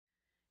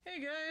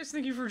Hey guys,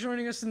 thank you for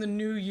joining us in the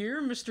new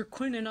year. Mr.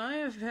 Quinn and I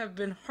have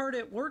been hard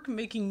at work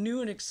making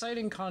new and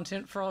exciting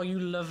content for all you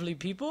lovely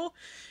people.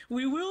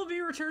 We will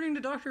be returning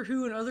to Doctor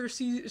Who and other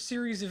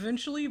series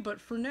eventually,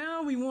 but for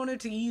now we wanted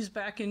to ease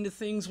back into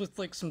things with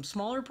like some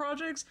smaller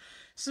projects,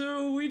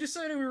 so we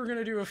decided we were going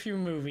to do a few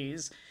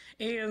movies.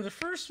 And the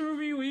first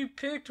movie we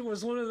picked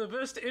was one of the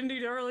best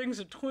indie darlings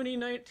of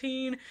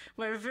 2019,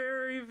 my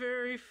very,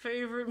 very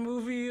favorite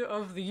movie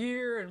of the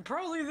year, and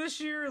probably this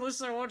year,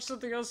 unless I watch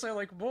something else I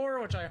like more,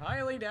 which I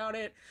highly doubt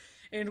it.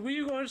 And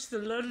we watched the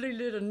lovely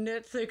little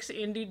Netflix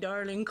indie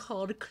darling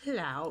called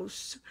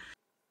Klaus.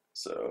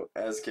 So,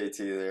 as KT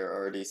there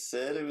already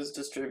said, it was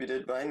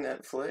distributed by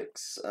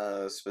Netflix,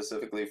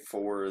 specifically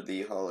for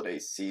the holiday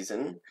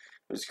season.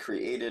 It was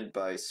created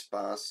by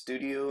Spa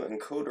Studio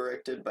and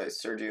co-directed by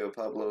Sergio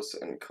Pablos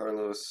and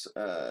Carlos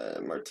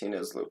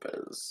Martinez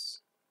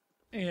Lopez.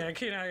 Yeah, it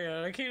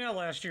came out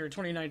last year,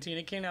 2019.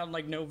 It came out in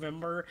like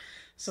November,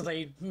 so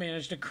they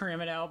managed to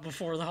cram it out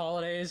before the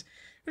holidays.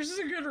 Which is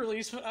a good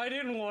release, but I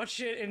didn't watch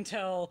it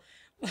until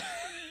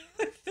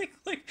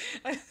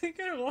I think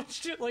I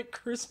watched it like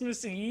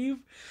Christmas Eve.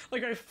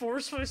 Like I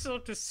forced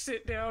myself to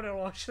sit down and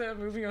watch that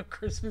movie on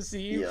Christmas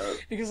Eve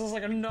because I was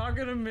like, I'm not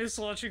gonna miss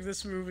watching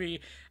this movie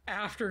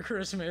after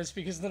Christmas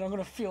because then I'm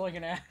gonna feel like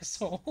an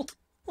asshole.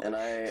 And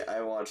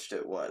I watched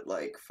it, what,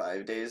 like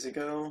 5 days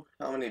ago?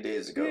 How many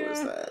days ago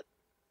was that?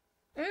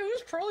 It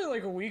was probably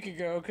like a week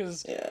ago,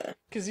 because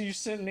you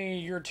sent me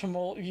your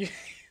tumult.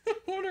 I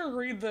want to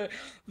read the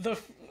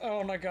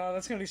oh my god,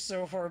 that's gonna be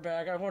so far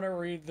back. I want to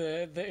read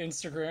the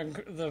Instagram,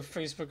 the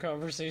Facebook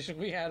conversation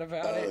we had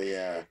about it. Oh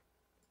yeah.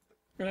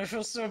 And I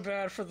feel so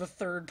bad for the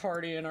third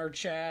party in our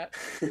chat.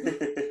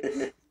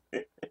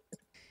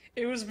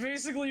 It was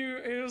basically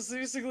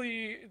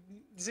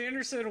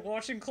Xander said,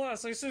 watching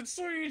Klaus. I said,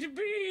 sweet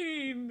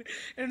bean!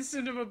 And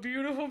sent him a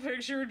beautiful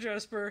picture of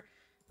Jesper.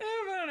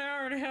 And about an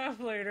hour and a half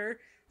later,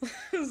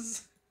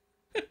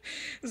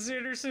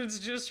 Xander says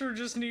Jesper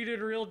just needed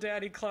real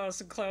daddy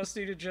Klaus, and Klaus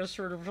needed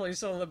Jesper to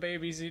replace all the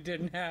babies he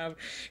didn't have.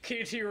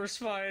 KT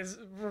replies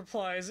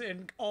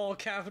in all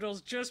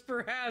capitals,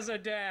 Jesper has a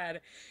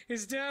dad.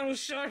 His dad was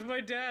shocked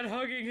by dad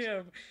hugging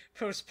him.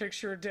 Post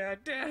picture of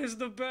dad. Dad is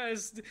the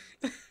best.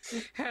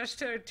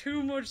 Hashtag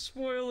too much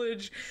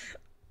spoilage.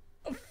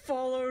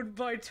 Followed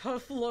by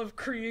tough love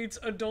creates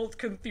adult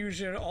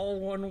confusion, all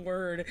one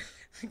word.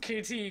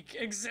 KT,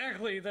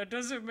 exactly, that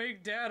doesn't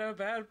make dad a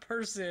bad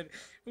person.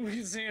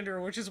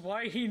 Xander, which is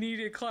why he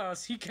needed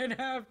Klaus. He can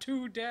have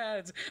two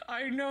dads.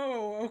 I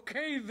know,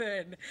 okay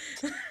then.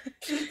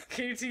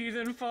 KT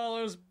then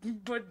follows,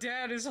 but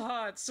dad is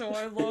hot, so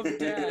I love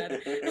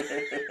dad.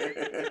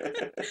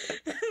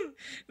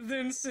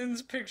 Then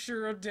sends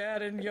picture of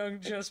dad and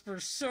young Jesper,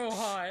 so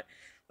hot.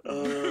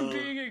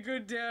 Being a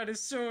good dad is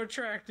so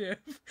attractive.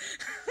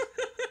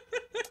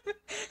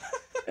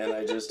 And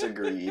I just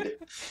agreed.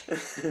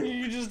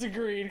 You just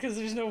agreed, because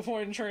there's no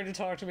point in trying to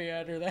talk to me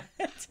after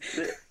that.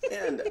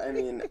 And, I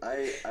mean,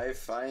 I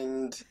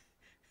find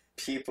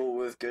people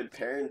with good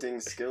parenting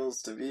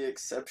skills to be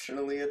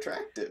exceptionally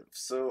attractive,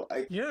 so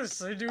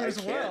Yes, I do as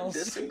well. I can't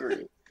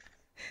disagree.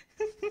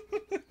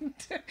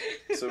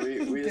 So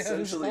we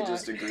essentially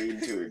just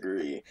agreed to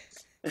agree.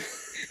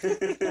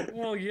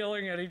 While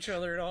yelling at each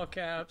other in all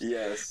caps.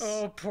 Yes.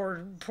 Oh,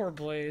 poor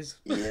Blaze.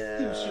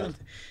 Yeah.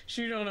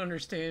 she don't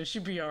understand.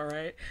 She'd be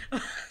alright.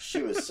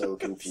 She was so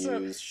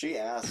confused. She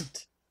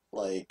asked,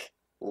 like,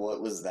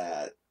 what was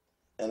that?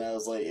 And I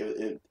was like,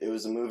 it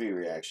was a movie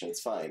reaction.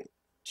 It's fine.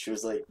 She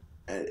was like,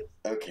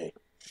 okay.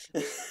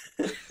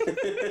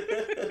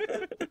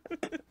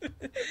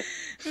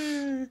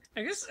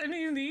 I guess, I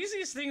mean, the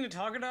easiest thing to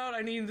talk about,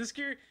 I mean, this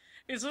gear,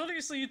 it's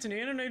an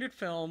animated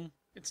film.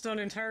 It's done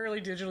entirely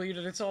digitally,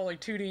 and it's all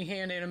like 2D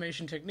hand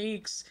animation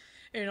techniques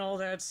and all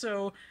that,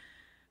 so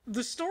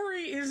the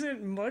story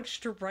isn't much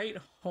to write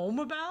home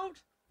about,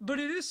 but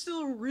it is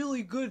still a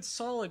really good,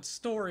 solid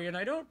story, and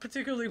I don't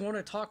particularly want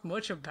to talk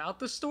much about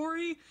the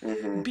story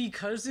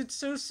because it's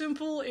so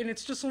simple, and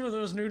it's just one of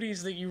those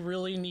nudies that you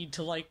really need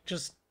to, like,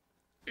 just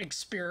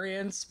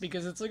experience,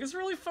 because it's like, it's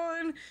really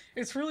fun,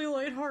 it's really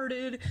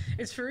lighthearted,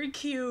 it's very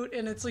cute,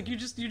 and it's like you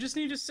just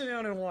need to sit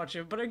down and watch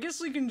it. But I guess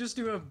we can just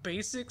do a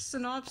basic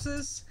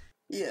synopsis.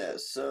 Yeah,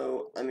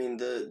 so I mean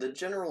the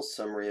general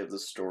summary of the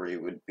story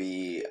would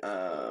be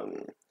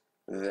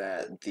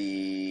that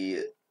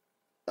the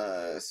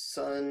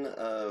son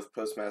of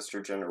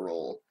Postmaster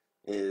General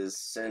is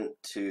sent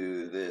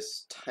to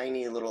this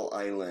tiny little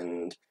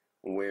island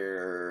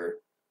where,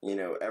 you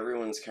know,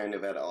 everyone's kind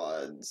of at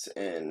odds,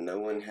 and no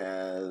one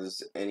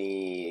has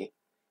any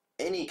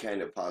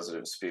kind of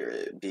positive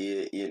spirit, be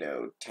it, you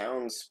know,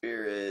 town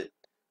spirit,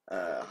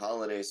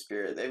 holiday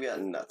spirit. They've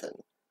got nothing.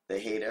 They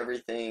hate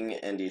everything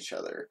and each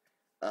other.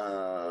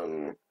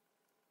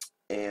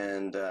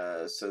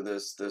 So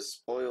this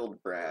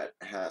spoiled brat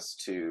has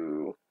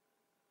to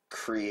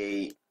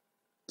create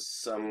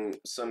some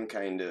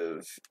kind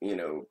of, you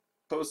know,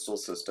 postal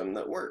system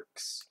that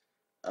works.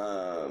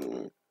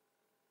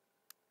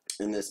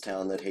 In this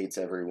town that hates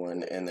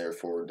everyone and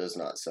therefore does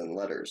not send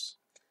letters.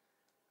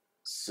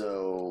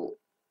 So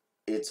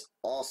it's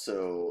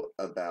also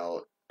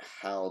about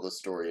how the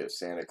story of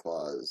Santa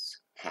Claus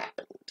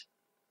happened.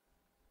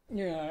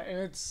 Yeah,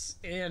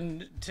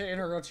 and to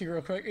interrupt you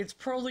real quick, it's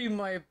probably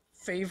my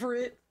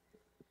favorite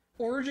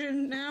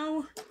origin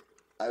now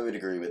I would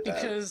agree with that.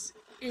 because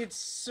it's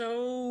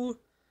so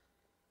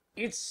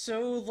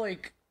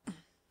like,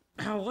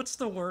 oh, what's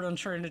the word I'm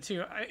trying to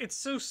do? It's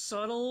so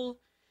subtle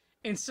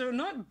and so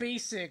not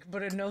basic,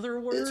 but another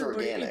word. It's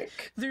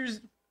organic.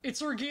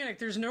 It's organic.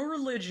 There's no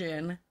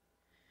religion.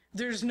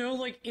 There's no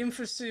like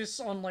emphasis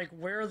on like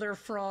where they're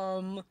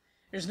from.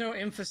 There's no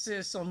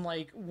emphasis on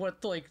like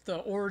what like the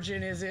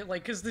origin is. It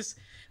like because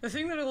the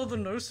thing that I love the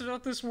most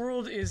about this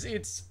world is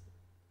it's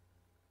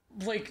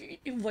like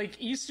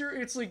Easter.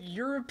 It's like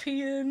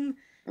European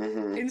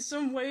in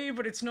some way,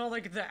 but it's not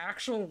like the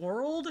actual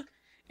world.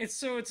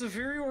 It's a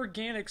very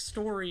organic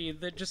story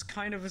that just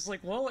kind of is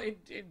like, well,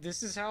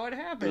 this is how it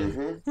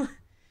happened.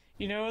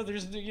 You know,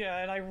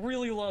 and I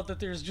really love that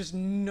there's just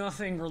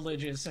nothing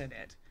religious in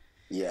it.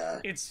 Yeah.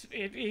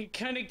 It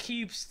kind of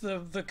keeps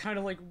the kind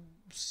of like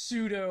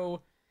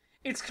pseudo.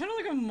 It's kind of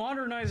like a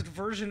modernized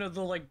version of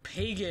the like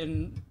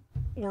pagan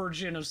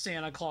origin of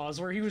Santa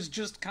Claus, where he was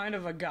just kind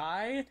of a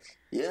guy.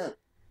 Yeah.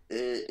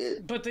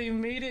 But they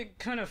made it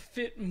kind of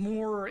fit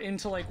more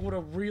into like what a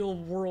real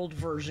world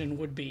version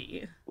would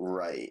be.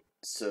 Right.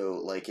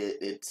 So like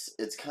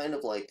it's kind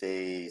of like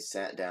they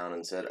sat down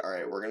and said, all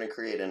right, we're going to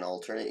create an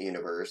alternate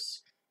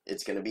universe.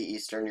 It's going to be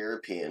Eastern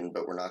European,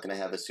 but we're not going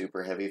to have a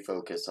super heavy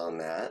focus on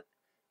that.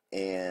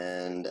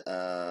 And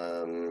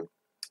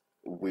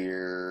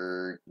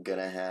we're going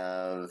to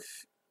have,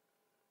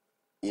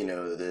 you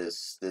know,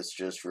 this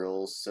just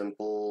real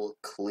simple,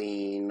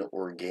 clean,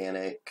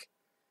 organic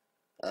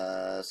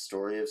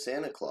story of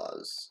Santa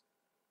Claus.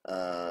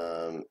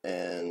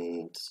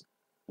 And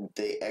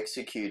they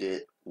execute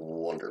it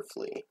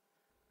wonderfully.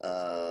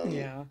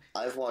 Yeah.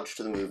 I've watched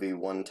the movie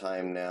one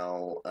time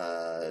now.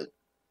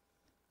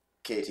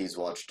 Katie's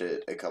watched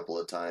it a couple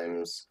of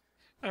times.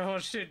 I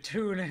watched it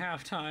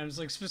 2.5 times,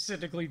 like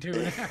specifically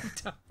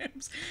 2.5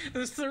 times.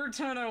 This third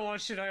time I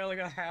watched it, I only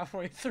got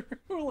halfway through.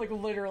 Like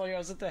literally, I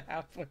was at the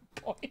halfway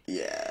point.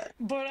 Yeah.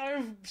 But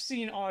I've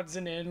seen odds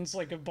and ends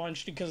like a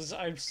bunch because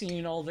I've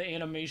seen all the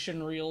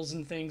animation reels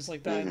and things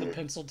like that and the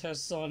pencil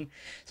tests on.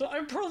 So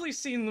I've probably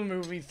seen the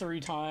movie 3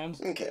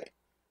 times. Okay.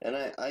 And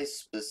I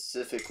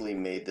specifically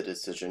made the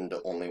decision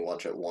to only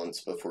watch it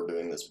once before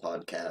doing this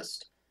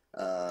podcast.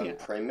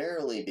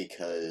 Primarily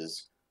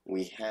because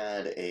we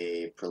had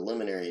a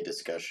preliminary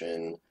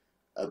discussion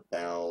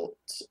about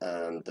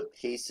the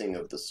pacing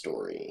of the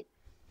story.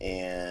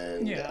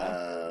 And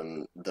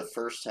the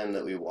first time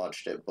that we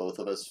watched it, both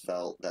of us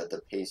felt that the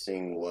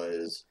pacing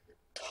was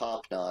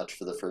top-notch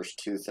for the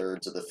first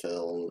 2/3 of the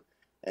film,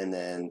 and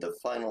then the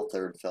final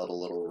third felt a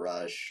little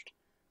rushed.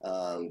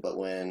 But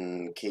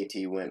when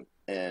KT went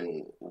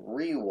and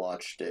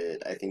rewatched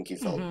it, I think you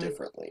felt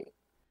differently.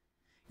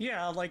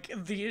 Yeah, like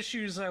the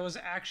issues I was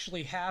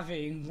actually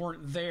having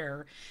weren't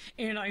there.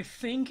 And I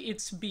think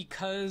it's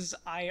because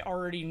I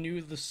already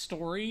knew the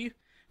story,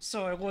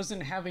 so I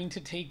wasn't having to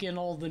take in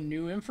all the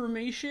new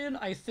information.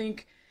 I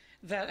think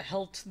that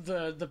helped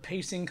the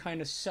pacing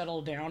kind of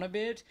settle down a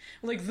bit.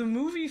 Like the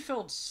movie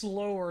felt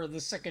slower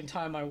the second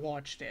time I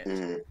watched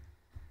it.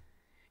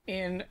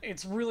 And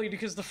it's really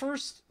because the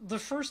first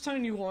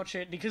time you watch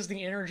it, because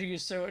the energy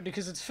is so,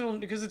 because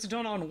it's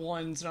done on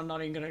ones, and I'm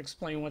not even going to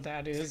explain what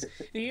that is.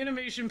 The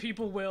animation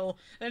people will.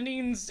 That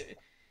means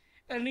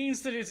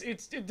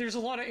that there's a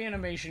lot of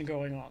animation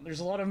going on.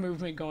 There's a lot of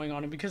movement going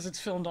on, and because it's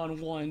filmed on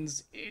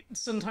ones,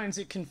 sometimes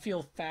it can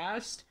feel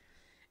fast.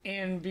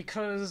 And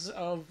because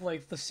of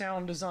like the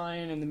sound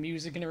design and the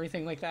music and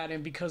everything like that,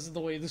 and because of the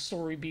way the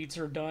story beats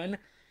are done,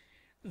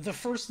 the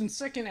first and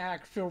second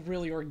act feel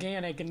really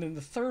organic, and then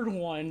the third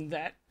one,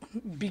 that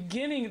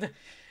beginning,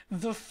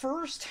 the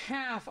first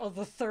half of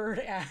the third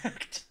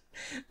act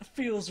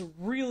feels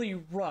really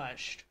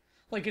rushed.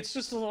 Like it's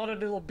just a lot of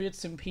little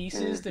bits and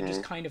pieces that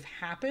just kind of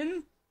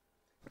happen,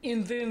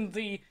 and then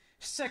the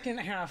second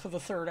half of the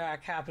third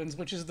act happens,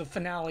 which is the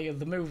finale of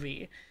the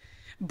movie.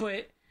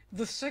 But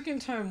the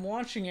second time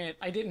watching it,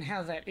 I didn't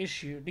have that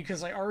issue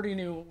because I already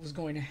knew what was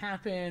going to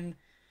happen.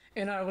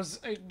 And it was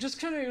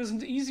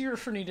easier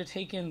for me to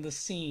take in the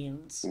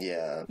scenes.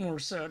 Yeah. More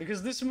so.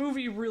 Because this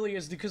movie really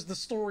is, because the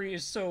story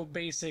is so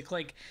basic.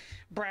 Like,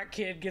 Brat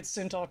Kid gets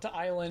sent off to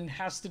island,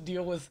 has to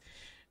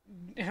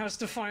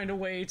find a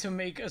way to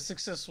make a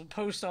successful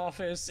post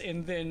office,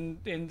 and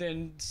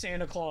then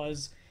Santa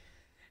Claus.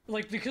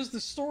 Like, because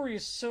the story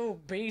is so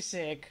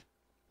basic,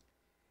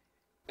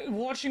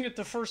 watching it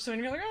the first time,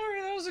 you're like, oh,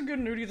 yeah, that was a good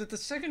nudie. That the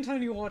second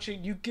time you watch it,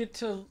 you get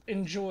to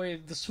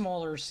enjoy the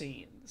smaller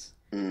scenes.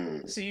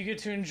 So you get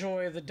to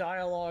enjoy the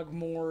dialogue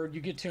more, you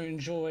get to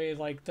enjoy,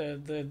 like,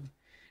 the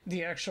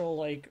actual,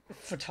 like,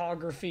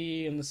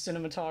 photography and the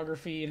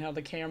cinematography and how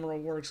the camera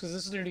works, because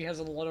this movie has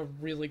a lot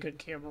of really good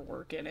camera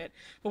work in it.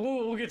 But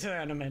we'll get to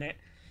that in a minute.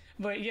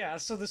 But yeah,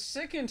 so the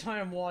second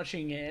time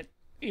watching it,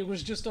 it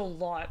was just a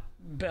lot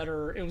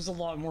better. It was a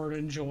lot more to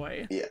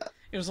enjoy. Yeah.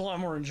 It was a lot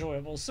more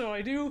enjoyable. So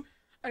I do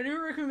I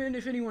do recommend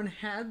if anyone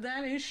had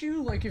that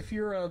issue, like if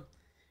you're a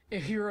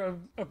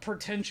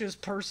pretentious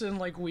person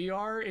like we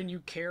are and you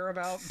care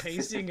about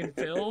pacing in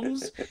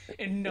films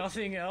and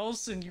nothing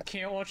else and you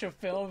can't watch a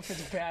film if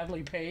it's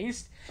badly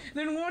paced,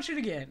 then watch it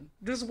again.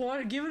 Just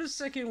give it a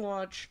second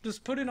watch.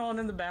 Just put it on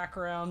in the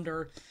background,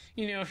 or,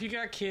 if you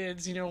got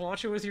kids,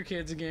 watch it with your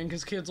kids again,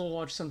 because kids will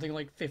watch something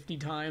like 50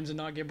 times and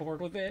not get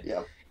bored with it.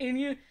 Yep.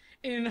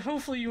 And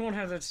hopefully you won't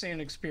have that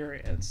same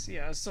experience.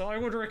 Yeah, so I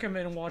would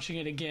recommend watching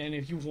it again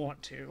if you want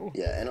to.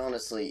 Yeah, and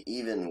honestly,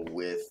 even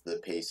with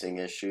the pacing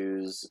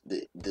issues,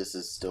 this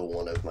is still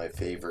one of my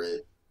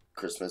favorite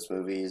Christmas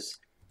movies,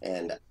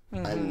 and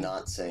I'm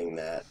not saying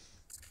that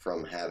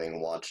from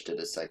having watched it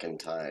a second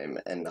time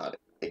and not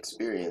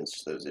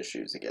experienced those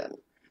issues again.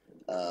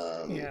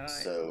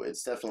 So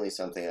it's definitely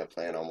something I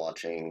plan on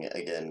watching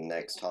again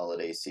next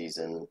holiday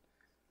season.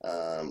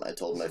 I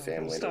told my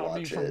family to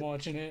watch it. Stop me from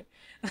watching it.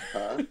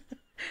 Huh?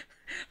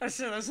 I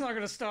said that's not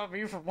going to stop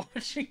me from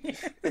watching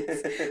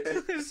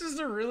it. This is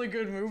a really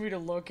good movie to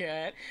look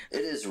at. It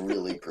is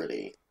really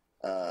pretty.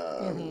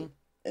 And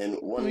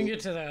we can get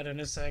to that in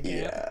a second.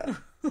 Yeah.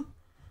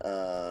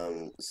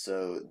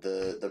 So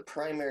the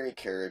primary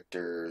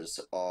characters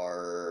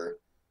are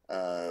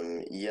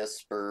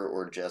Jesper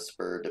or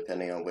Jesper,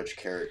 depending on which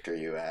character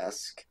you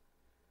ask.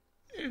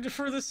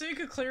 For the sake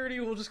of clarity,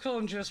 we'll just call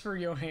him Jesper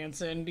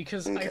Johansson,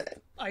 because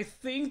I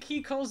think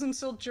he calls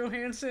himself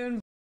Johansson.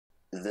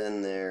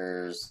 Then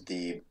there's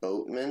the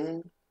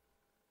boatman.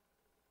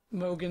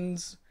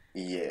 Mogans.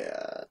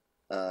 Yeah.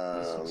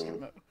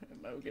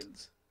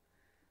 Mogans.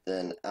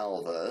 Then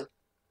Alva,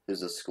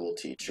 who's a school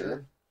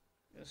teacher.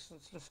 Yes,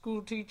 that's the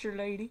school teacher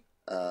lady.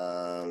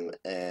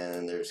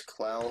 And there's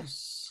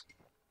Klaus.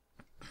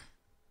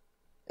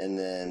 And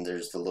then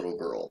there's the little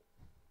girl.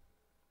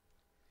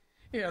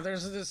 Yeah,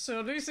 there's this.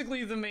 So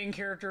basically, the main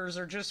characters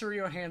are Jesper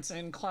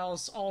Johansson,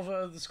 Klaus,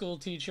 Alva, the school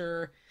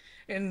teacher,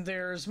 and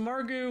there's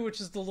Margot, which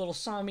is the little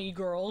Sami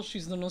girl.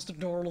 She's the most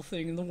adorable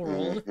thing in the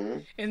world.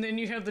 And then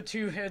you have the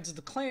two heads of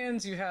the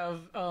clans. You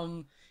have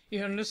the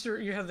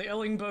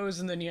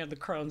Ellingbows, and then you have the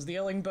Crumbs. The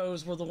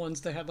Ellingbows were the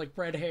ones that had like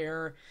red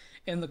hair,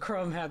 and the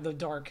Crumb had the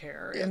dark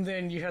hair. Yeah. And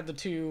then you had the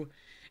two.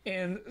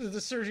 And the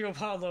Sergio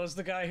Pablos,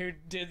 the guy who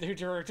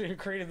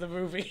created the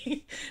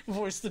movie,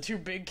 voiced the two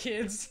big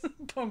kids,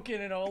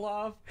 Pumpkin and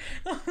Olaf.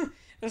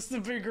 That's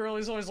the big girl.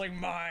 He's always like,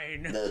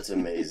 mine. That's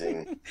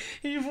amazing.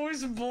 He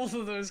voiced both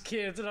of those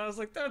kids, and I was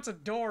like, that's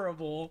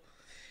adorable.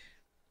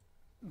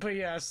 But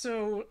yeah,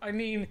 so,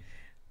 this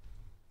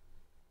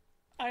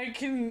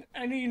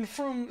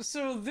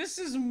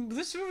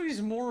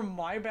movie's more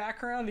my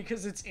background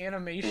because it's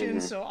animation,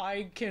 so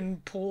I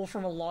can pull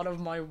from a lot of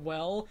my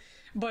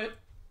but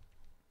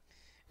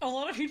a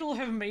lot of people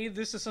have made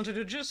this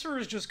assumption. Jesper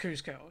is just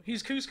Cusco.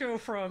 He's Cusco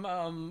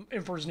from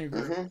Emperor's New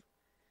Groove.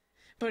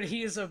 But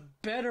he is a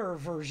better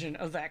version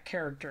of that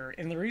character.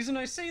 And the reason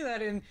I say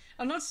that, and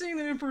I'm not saying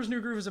that Emperor's New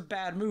Groove is a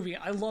bad movie.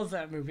 I love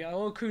that movie. I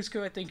love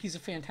Cusco. I think he's a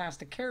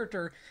fantastic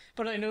character.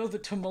 But I know the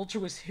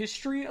tumultuous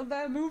history of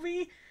that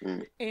movie.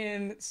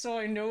 And so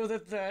I know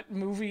that that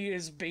movie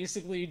is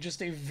basically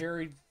just a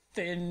very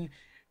thin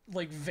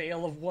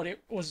veil of what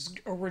it was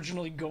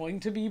originally going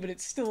to be, but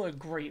it's still a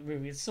great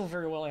movie. It's still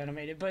very well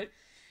animated. But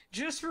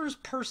Jesper's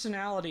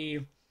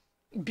personality,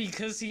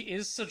 because he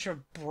is such a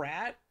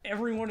brat,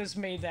 everyone has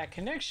made that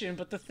connection.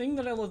 But the thing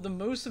that I love the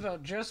most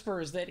about Jesper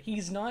is that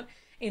he's not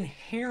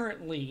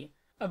inherently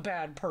a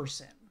bad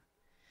person.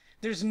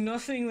 There's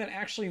nothing that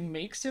actually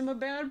makes him a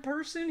bad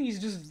person. He's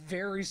just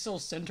very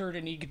self-centered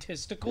and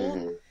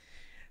egotistical.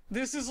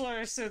 This is why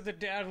I said the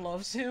dad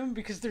loves him,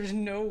 because there's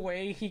no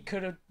way he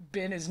could have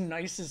been as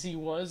nice as he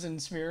was in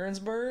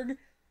Smearensburg.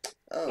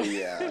 Oh,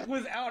 yeah.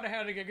 Without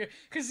having a good...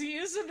 Because he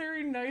is a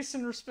very nice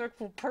and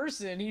respectful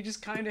person. He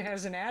just kind of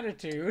has an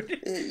attitude.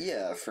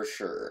 Yeah, for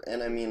sure.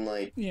 And I mean,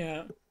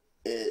 Yeah.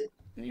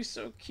 He's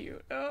so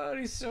cute. Oh,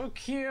 he's so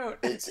cute.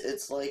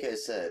 It's like I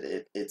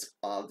said, it's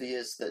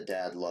obvious that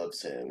dad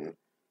loves him.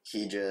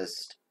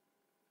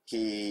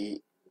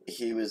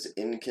 He was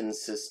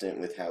inconsistent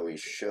with how he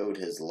showed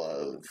his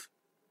love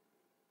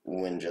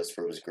when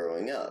Jesper was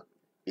growing up,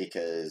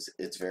 because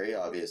it's very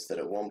obvious that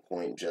at one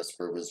point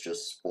Jesper was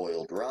just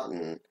spoiled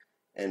rotten,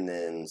 and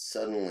then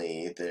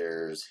suddenly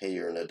there's, hey,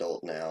 you're an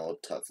adult now,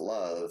 tough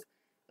love,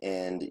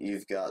 and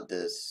you've got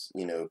this,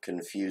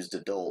 confused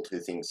adult who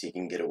thinks he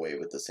can get away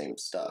with the same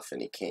stuff,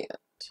 and he can't.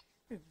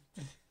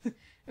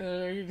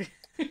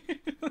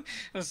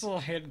 That's a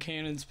little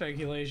headcanon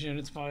speculation.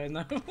 It's fine,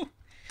 though.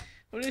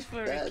 But it's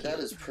very cute. That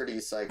is pretty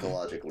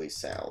psychologically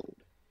sound.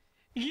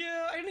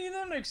 Yeah,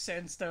 that makes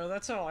sense, though.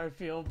 That's how I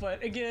feel.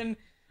 But again,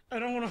 I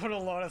don't want to put a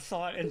lot of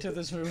thought into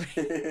this movie.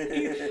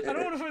 I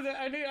don't want to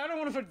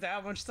put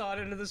that much thought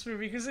into this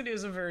movie, because it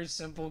is a very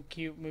simple,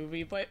 cute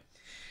movie. But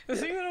the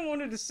thing that I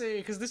wanted to say,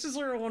 because this is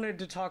where I wanted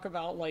to talk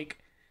about, do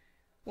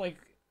I want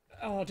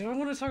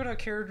to talk about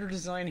character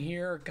design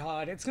here?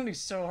 God, it's going to be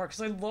so hard,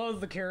 because I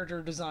love the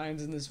character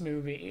designs in this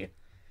movie.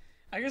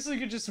 I guess we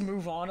could just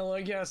move on.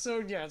 Like,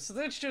 so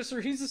that's Jester.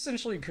 He's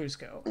essentially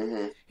Cusco.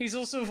 Mm-hmm. He's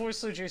also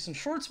voiced by Jason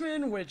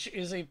Schwartzman, which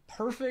is a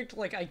perfect,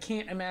 like, I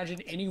can't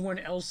imagine anyone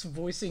else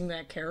voicing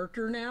that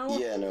character now.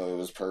 Yeah, no, it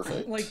was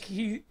perfect. Like,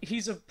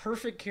 he's a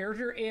perfect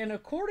character, and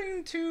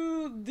according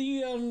to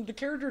the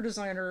character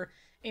designer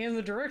and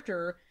the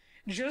director,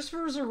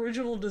 Jesper's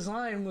original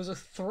design was a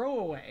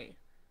throwaway.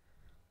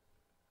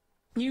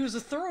 He was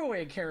a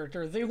throwaway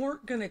character. They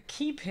weren't gonna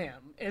keep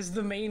him as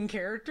the main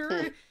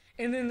character.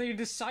 And then they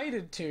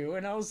decided to,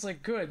 and I was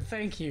like, good,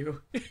 thank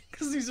you.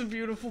 Because he's a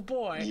beautiful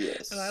boy.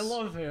 Yes. And I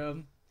love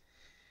him.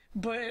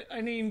 But,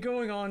 I mean,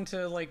 going on,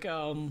 so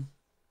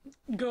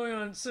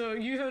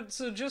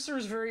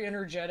Jester's very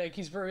energetic.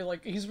 He's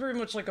very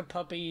much like a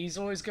puppy. He's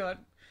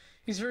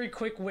very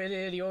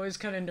quick-witted. He always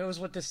kind of knows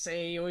what to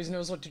say. He always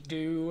knows what to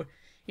do.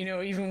 You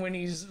know, even when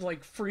he's,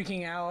 like,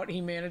 freaking out, he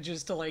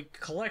manages to, like,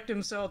 collect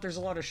himself. There's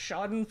a lot of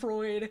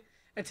schadenfreude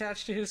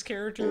attached to his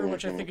character,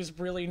 which I think is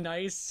really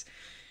nice.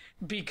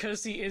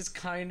 Because he is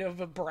kind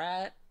of a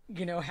brat,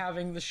 you know,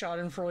 having the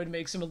schadenfreude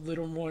makes him a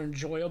little more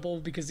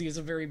enjoyable because he is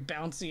a very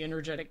bouncy,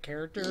 energetic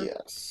character.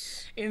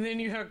 Yes. And then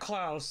you have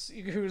Klaus,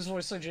 who is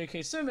voiced by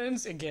J.K.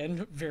 Simmons.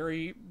 Again,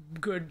 very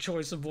good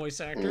choice of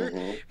voice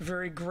actor.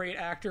 Very great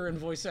actor and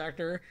voice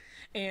actor.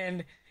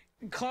 And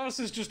Klaus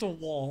is just a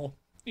wall.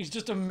 He's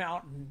just a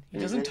mountain. He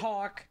doesn't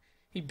talk.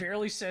 He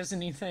barely says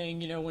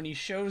anything. You know, when he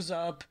shows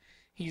up,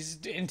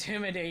 he's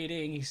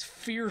intimidating. He's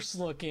fierce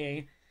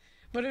looking.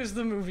 But as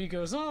the movie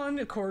goes on,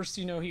 of course,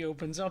 you know, he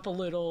opens up a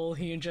little.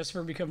 He and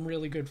Jesper become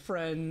really good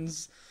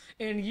friends.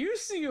 And you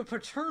see a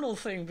paternal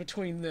thing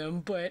between them,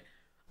 but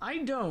I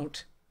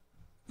don't.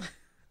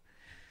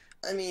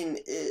 I mean,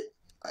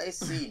 I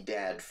see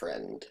dad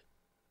friend.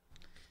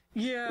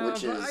 Yeah,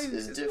 which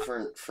is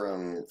different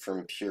from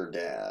pure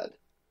dad.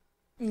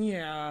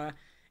 Yeah.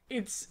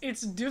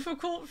 It's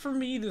difficult for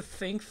me to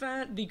think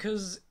that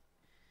because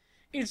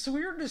it's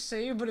weird to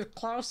say, but if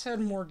Klaus had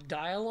more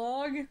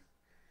dialogue,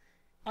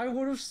 I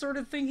would have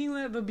started thinking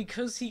that, but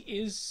because he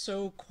is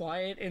so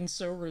quiet and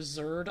so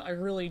reserved, I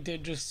really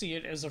did just see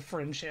it as a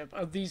friendship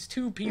of these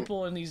two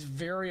people in these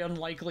very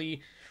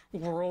unlikely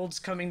worlds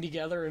coming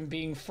together and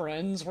being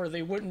friends where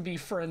they wouldn't be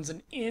friends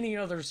in any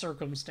other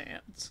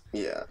circumstance.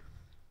 Yeah.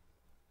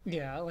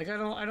 Yeah, like,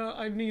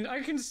 I mean, I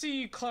can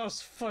see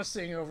Klaus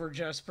fussing over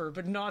Jesper,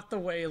 but not the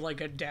way,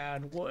 like, a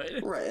dad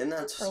would. Right, and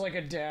that's... Or, like,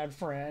 a dad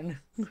friend.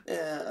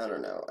 Yeah, I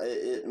don't know.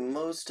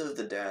 Most of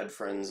the dad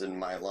friends in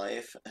my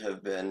life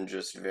have been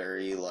just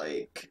very,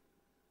 like,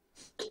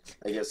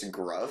 I guess,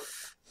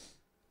 gruff,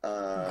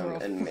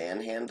 and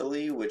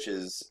manhandly, which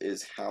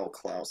is how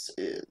Klaus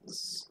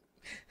is.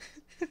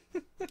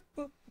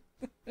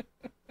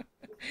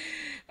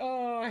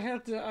 Oh, I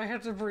have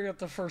to bring up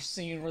the first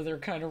scene where they're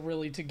kind of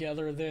really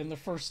together. Then the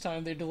first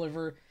time they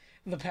deliver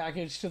the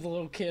package to the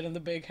little kid in the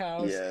big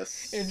house.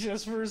 Yes. And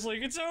Jesper's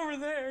like, "It's over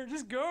there.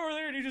 Just go over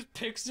there," and he just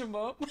picks him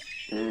up.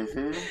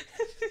 Mm-hmm.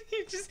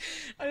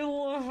 I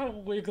love how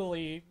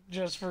wiggly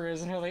Jesper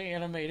is and how they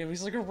animate him.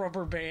 He's like a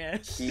rubber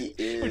band. He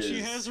is. Which he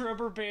has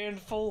rubber band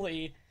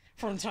fully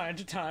from time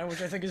to time,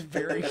 which I think is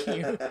very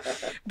cute.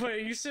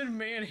 But you said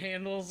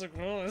manhandles, like,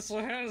 well, this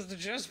has to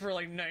Jesper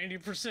like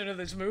 90% of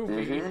this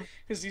movie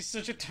because he's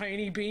such a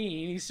tiny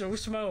bean. He's so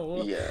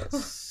small.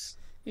 Yes.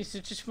 He's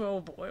such a small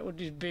boy with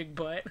his big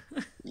butt.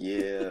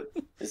 Yeah,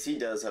 because he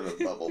does have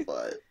a bubble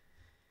butt.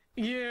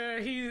 Yeah,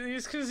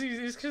 he's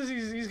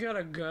got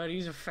a gut.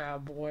 He's a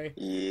fat boy.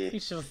 Yeah.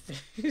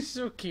 He's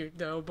so cute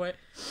though. But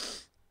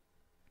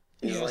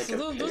he's like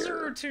so those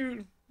are our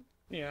two.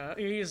 Yeah,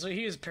 he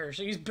is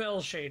pear-shaped. He's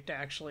bell-shaped,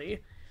 actually.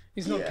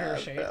 He's not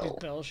pear-shaped, he's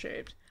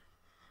bell-shaped.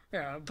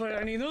 Yeah, but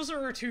I mean, those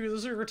are our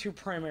two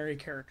primary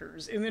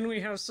characters. And then we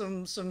have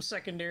some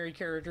secondary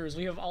characters.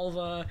 We have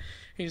Alva.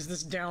 He's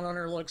this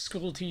down-on-her-luck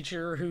school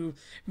teacher who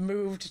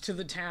moved to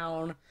the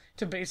town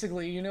to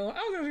basically, you know,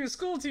 I'm going to be a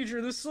school teacher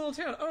in this little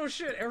town. Oh,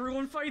 shit,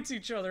 everyone fights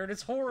each other, and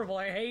it's horrible.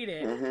 I hate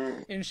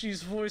it. And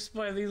she's voiced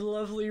by the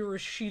lovely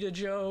Rashida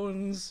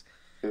Jones,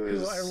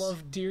 who I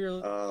love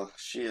dearly. Oh,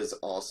 she is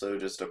also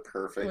just a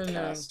perfect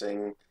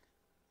casting.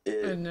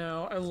 I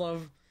know, I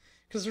love...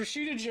 Because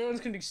Rashida Jones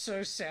can be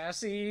so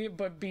sassy,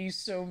 but be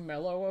so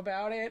mellow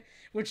about it,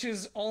 which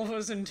is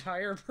Alva's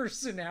entire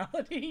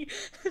personality,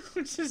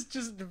 which is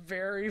just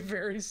very,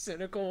 very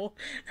cynical.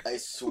 I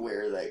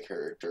swear that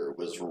character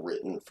was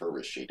written for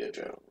Rashida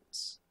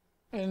Jones.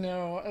 I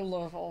know, I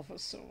love Alva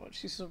so much.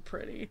 She's so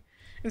pretty.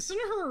 And some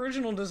of her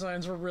original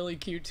designs were really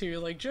cute, too.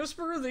 Like,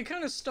 Jesper, they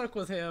kind of stuck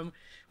with him.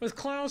 With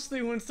Klaus,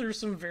 they went through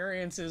some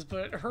variances,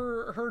 but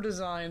her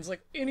designs,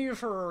 like, any of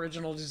her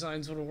original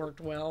designs would have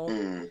worked well.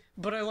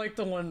 But I like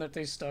the one that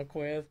they stuck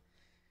with.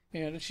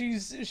 And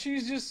she's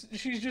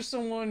just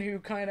someone who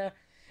kind of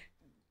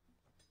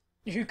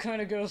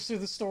goes through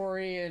the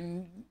story,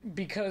 and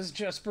because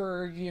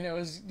Jesper, you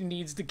know,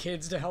 needs the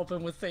kids to help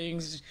him with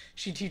things,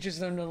 she teaches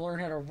them to learn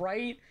how to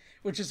write,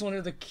 which is one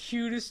of the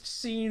cutest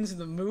scenes in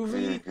the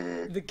movie.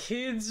 The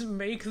kids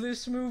make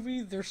this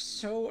movie. They're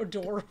so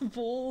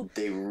adorable.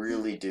 They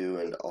really do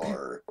and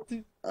are.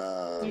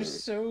 They're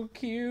so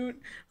cute.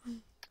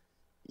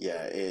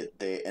 Yeah,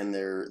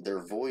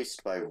 they're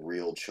voiced by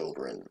real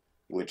children,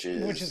 which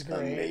is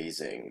great.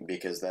 amazing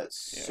because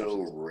that's Yeah,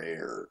 so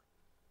rare.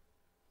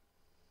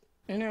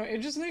 You know, it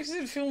just makes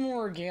it feel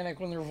more organic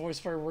when they're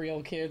voiced by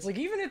real kids. Like,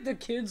 even if the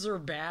kids are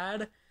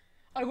bad,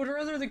 I would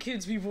rather the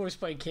kids be voiced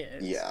by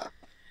kids. Yeah.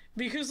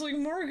 Because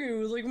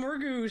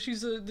Margu,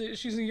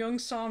 she's a young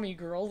Sami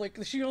girl. Like,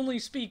 she only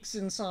speaks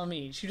in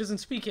Sami. She doesn't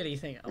speak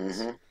anything else.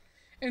 Mm-hmm.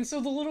 And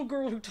so the little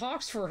girl who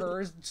talks for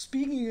her is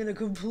speaking in a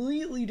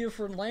completely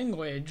different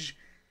language.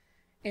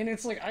 And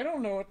it's like, I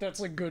don't know if that's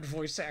like good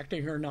voice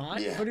acting or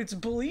not, Yeah. but it's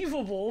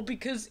believable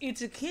because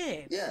it's a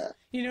kid. Yeah.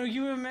 You know,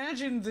 you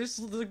imagine this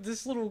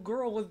little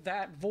girl with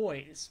that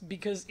voice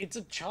because it's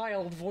a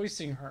child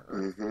voicing her.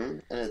 Mm-hmm.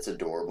 And it's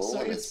adorable, So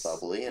and it's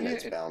bubbly, and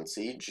it's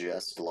bouncy,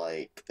 just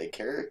like the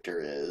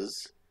character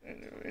is.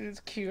 And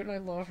it's cute, and I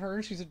love her,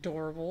 and she's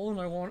adorable,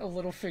 and I want a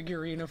little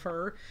figurine of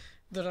her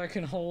that I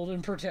can hold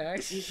and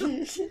protect.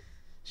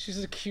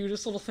 She's the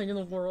cutest little thing in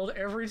the world.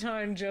 Every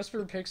time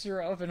Jesper picks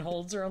her up and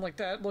holds her, I'm like,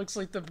 that looks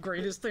like the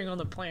greatest thing on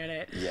the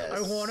planet. Yes.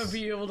 I want to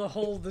be able to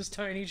hold this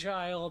tiny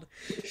child.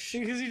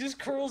 Because he just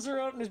curls her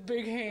up in his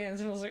big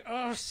hands, and I was like,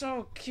 oh,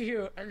 so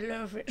cute. I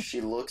love it.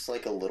 She looks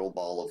like a little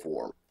ball of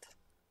warmth.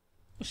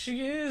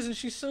 She is, and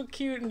she's so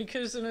cute, and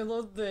I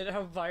love that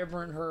how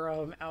vibrant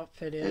her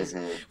outfit is,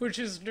 which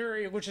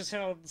is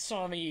how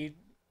Sami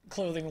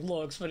clothing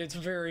looks, but it's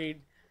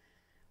very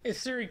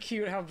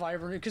cute how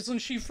vibrant, because when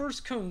she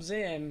first comes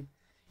in,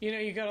 you know,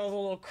 you got all the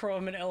little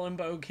Crumb and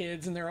Ellenbow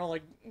kids, and they're all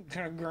like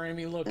kind of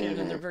grimy looking,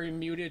 and they're very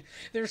muted.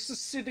 They're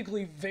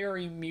specifically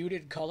very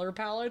muted color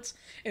palettes,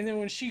 and then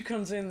when she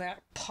comes in,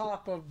 that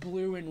pop of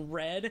blue and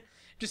red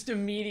just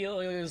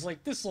immediately is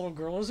like, this little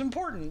girl is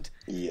important.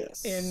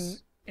 Yes. And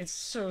it's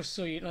so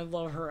sweet, and I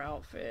love her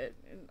outfit.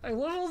 And I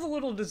love all the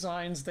little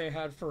designs they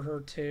had for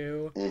her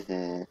too.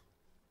 Mm-hmm.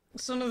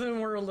 Some of them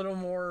were a little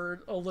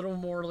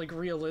more like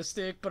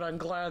realistic, but I'm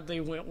glad they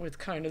went with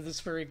kind of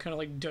this very kind of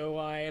like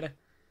doe-eyed,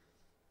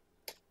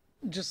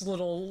 just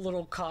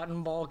little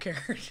cotton ball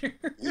character.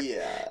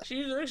 Yeah.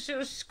 She looks so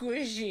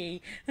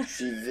squishy.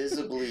 She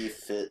visibly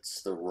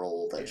fits the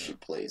role that she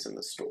plays in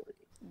the story.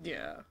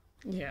 Yeah.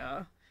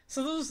 Yeah.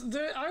 So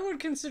I would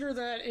consider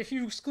that if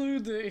you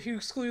exclude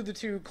the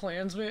two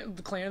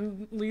the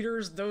clan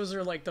leaders, those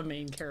are like the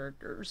main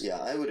characters. Yeah,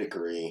 I would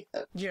agree.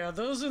 Yeah,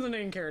 those are the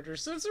main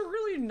characters. So it's a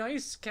really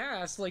nice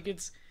cast. Like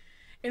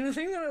and the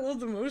thing that I love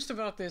the most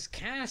about this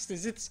cast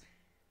is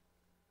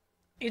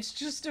it's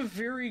just a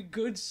very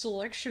good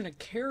selection of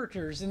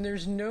characters, and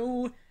there's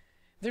no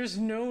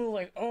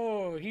like,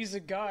 oh, he's a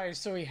guy,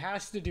 so he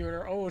has to do it,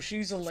 or oh,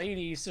 she's a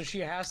lady, so she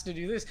has to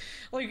do this.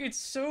 Like, it's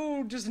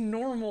so just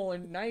normal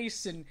and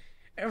nice, and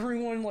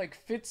everyone like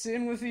fits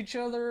in with each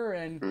other,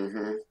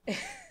 and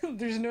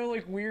there's no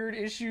like weird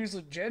issues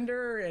with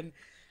gender. And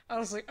I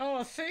was like,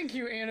 oh, thank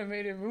you,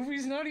 animated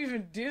movies. Not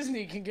even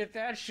Disney can get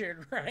that shit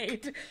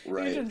right.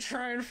 They've been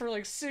trying for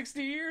like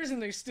 60 years,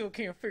 and they still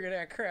can't figure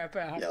that crap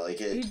out. Yeah, like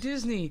Hey,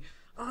 Disney,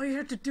 all you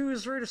have to do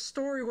is write a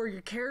story where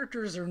your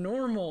characters are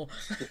normal.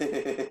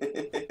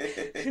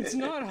 It's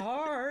not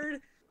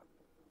hard.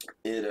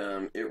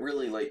 It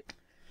really, like,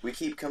 we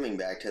keep coming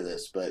back to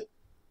this, but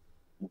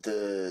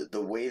the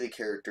way the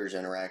characters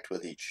interact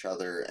with each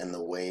other and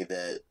the way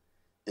that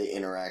they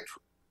interact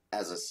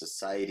as a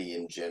society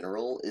in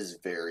general is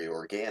very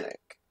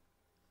organic.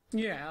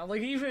 Yeah,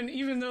 like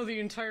even though the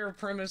entire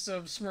premise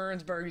of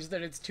Smurnsburg is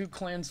that it's two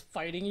clans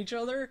fighting each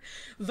other,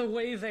 the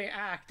way they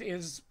act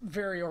is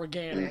very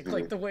organic.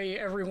 Like the way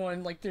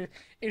everyone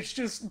it's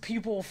just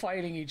people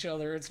fighting each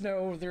other.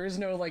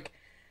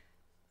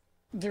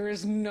 There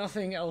is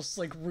nothing else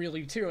like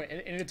really to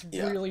it, and it's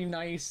really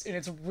nice, and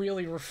it's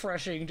really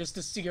refreshing just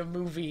to see a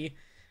movie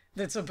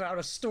that's about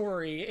a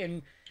story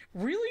and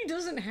really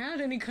doesn't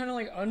have any kind of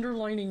like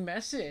underlining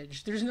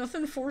message. There's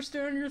nothing forced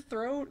down your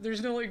throat.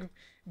 There's no like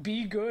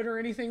be good or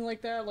anything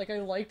like that. Like, I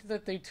liked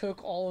that they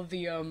took all of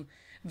the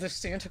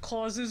Santa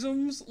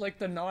Clausisms, like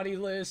the naughty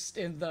list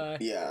and the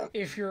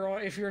if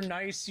you're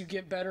nice you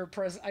get better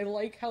present. I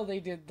like how they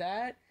did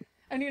that.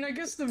 I mean, I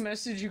guess the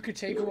message you could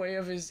take away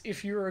of is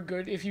if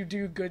you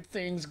do good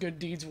things, good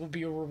deeds will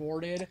be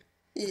rewarded.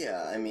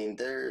 Yeah, I mean,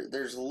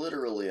 there's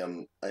literally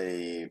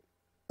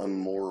a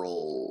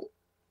moral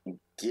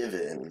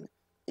given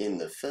in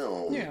the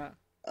film. Yeah.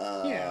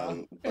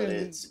 But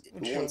it's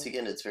once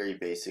again, it's very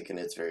basic and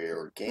it's very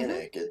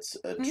organic. It's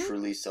a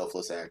truly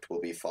selfless act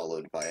will be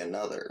followed by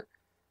another.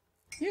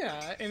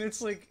 Yeah, and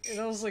it's like, and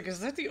I was like,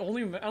 is that the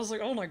only? I was like,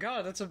 oh my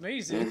god, that's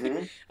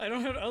amazing. I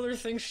don't have other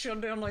things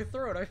shoved down my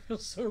throat. I feel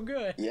so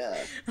good. Yeah,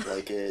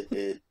 like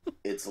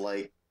it's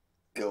like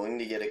going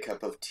to get a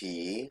cup of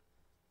tea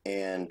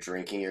and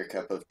drinking your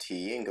cup of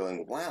tea and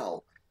going,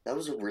 wow, that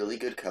was a really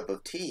good cup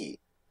of tea,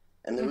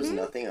 and there was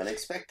nothing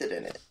unexpected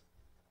in it.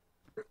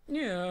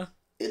 Yeah.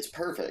 It's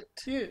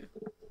perfect. Yeah.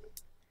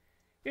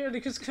 Yeah,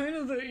 because kind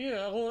of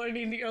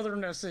the other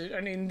message,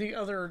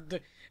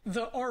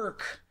 the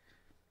arc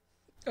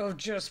of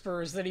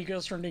Jesper is that he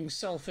goes from being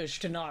selfish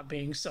to not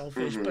being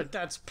selfish, but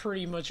that's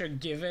pretty much a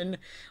given.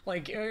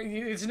 Like,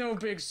 it's no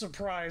big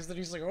surprise that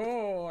he's like,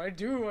 oh,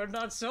 I'm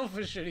not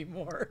selfish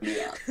anymore.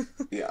 Yeah,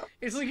 yeah.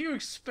 It's like you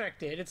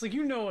expect it. It's like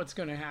you know what's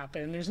going to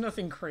happen. There's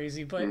nothing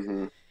crazy, but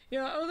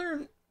yeah,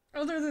 other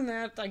than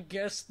that, I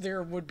guess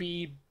there would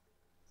be.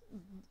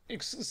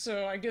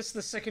 So I guess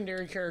the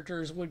secondary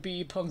characters would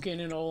be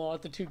Pumpkin and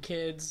Olot, the two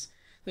kids,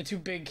 the two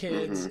big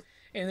kids,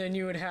 and then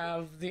you would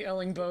have the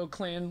Ellingbo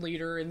clan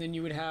leader, and then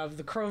you would have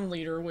the Crone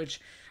leader, which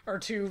are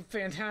two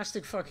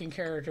fantastic fucking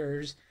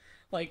characters.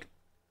 Like,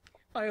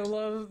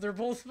 they're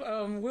both,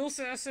 Will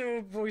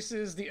Sasso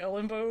voices the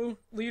Ellingbo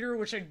leader,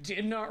 which I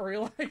did not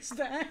realize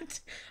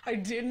that. I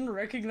didn't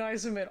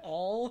recognize him at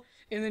all.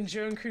 And then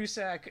Joan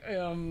Cusack,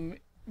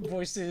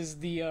 voices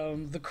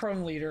the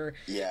Crone leader.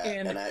 Yeah,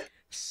 and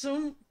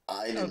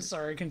I'm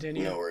sorry,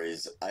 continue. No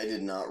worries. I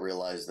did not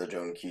realize that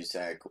Joan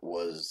Cusack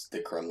was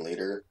the Crumb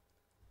leader.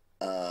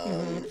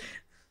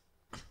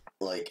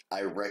 Like,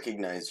 I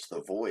recognized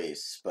the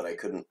voice, but I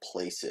couldn't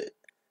place it.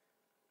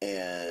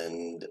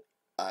 And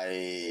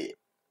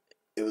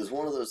it was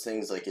one of those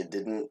things, like, it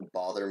didn't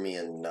bother me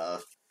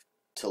enough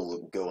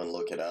to go and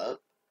look it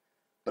up.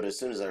 But as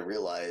soon as I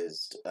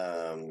realized,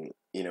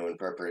 in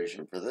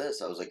preparation for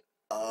this, I was like,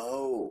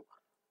 oh,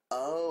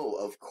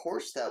 of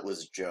course that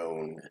was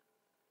Joan.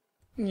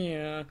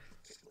 Yeah.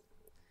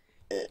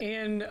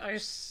 And I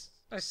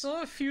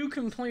saw a few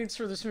complaints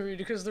for this movie,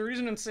 because the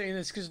reason I'm saying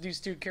this is because these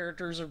two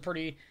characters are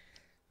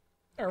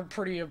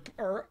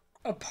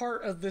a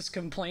part of this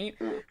complaint.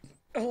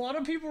 A lot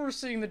of people were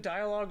saying the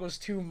dialogue was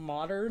too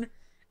modern,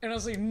 and I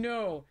was like,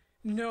 no,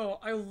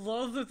 I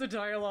love that the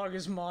dialogue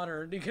is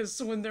modern,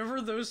 because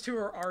whenever those two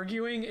are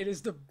arguing, it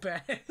is the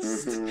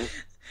best.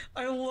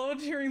 I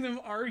loved hearing them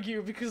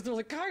argue, because they're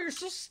like, God, you're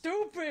so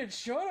stupid,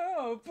 shut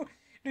up!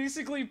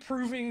 Basically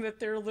proving that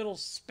their little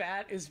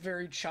spat is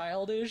very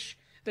childish,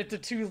 that the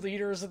two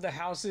leaders of the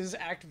houses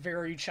act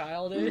very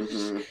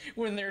childish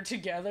when they're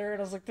together,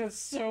 and I was like, that's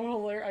so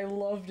hilarious, I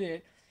loved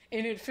it.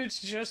 And it fits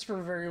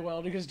Jesper very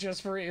well, because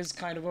Jesper is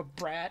kind of a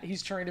brat.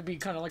 He's trying to be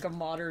kind of like a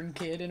modern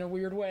kid in a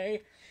weird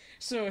way.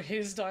 So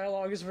his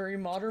dialogue is very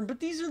modern, but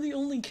these are the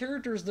only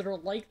characters that are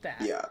like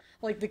that. Yeah.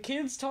 Like, the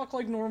kids talk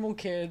like normal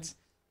kids.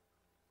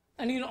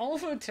 I mean,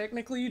 Alpha,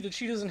 technically, that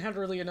she doesn't have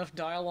really enough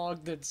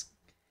dialogue that's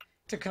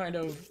to kind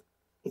of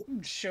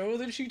show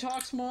that she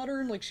talks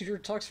modern. Like, she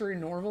talks very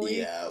normally.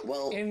 Yeah,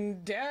 well...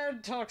 And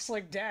Dad talks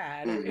like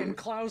Dad, and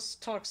Klaus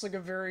talks like a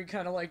very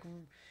kind of like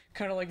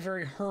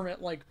very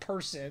hermit-like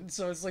person.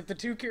 So it's like the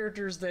two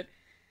characters that...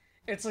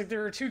 It's like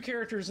there are two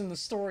characters in the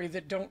story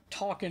that don't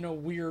talk in a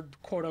weird,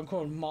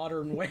 quote-unquote,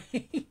 modern way.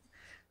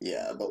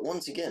 Yeah, but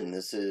once again,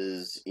 this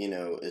is,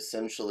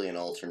 essentially an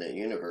alternate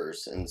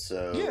universe, and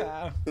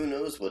so who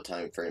knows what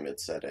time frame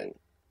it's set in.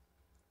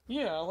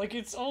 Yeah, like,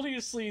 it's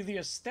obviously the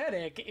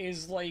aesthetic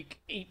is, like,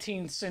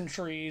 18th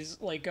centuries,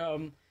 like,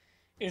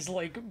 is,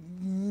 like,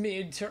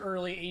 mid to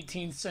early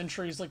 18th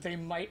centuries. Like, they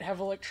might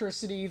have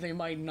electricity, they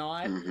might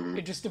not.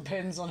 It just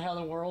depends on how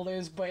the world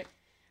is, but...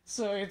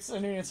 So it's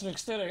an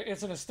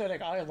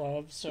aesthetic I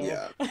love, so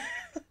yeah.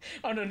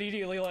 I'm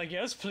immediately like,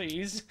 yes,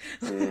 please.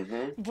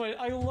 But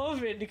I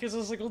love it because I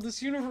was like, well,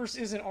 this universe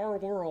isn't our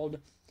world,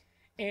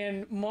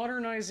 and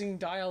modernizing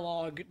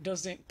dialogue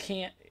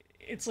can't.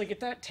 It's like,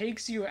 if that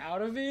takes you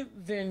out of it,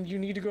 then you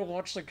need to go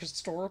watch like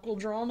historical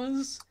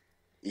dramas.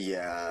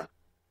 Yeah,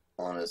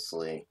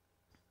 honestly.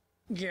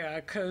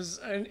 Yeah, because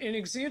an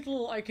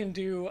example I can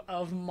do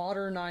of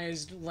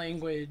modernized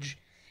language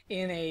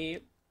in a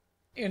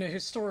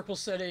historical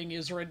setting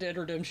is Red Dead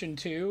Redemption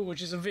 2,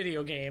 which is a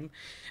video game.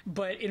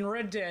 But in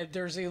Red Dead,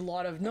 there's a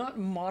lot of not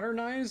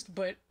modernized,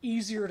 but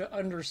easier to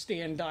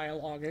understand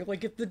dialogue.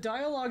 Like, if the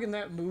dialogue in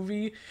that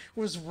movie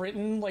was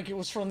written like it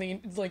was from the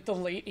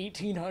late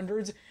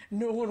 1800s,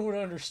 no one would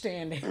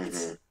understand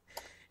it.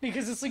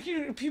 Because it's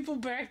like, people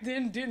back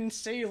then didn't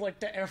say, like,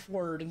 the F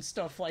word and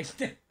stuff like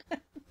that.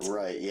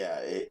 Right, yeah,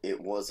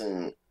 it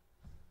wasn't...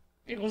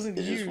 It wasn't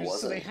used,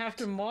 so they have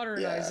to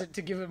modernize it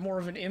to give it more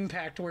of an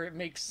impact where it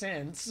makes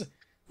sense.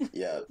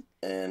 Yeah,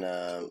 and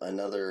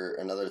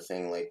another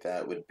thing like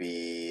that would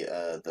be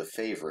The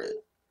Favorite,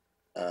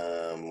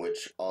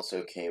 which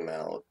also came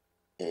out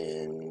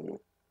in...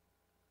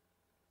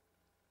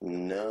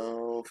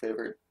 No,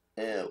 Favorite?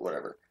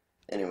 Whatever.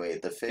 Anyway,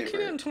 The Favorite... It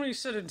came out in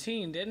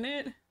 2017, didn't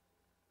it?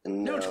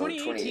 No,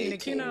 2018.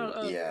 It came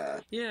out... yeah.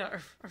 Yeah,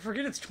 I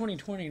forget it's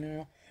 2020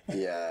 now.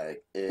 Yeah,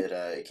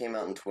 it came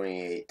out in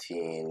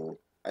 2018.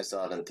 I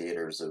saw it in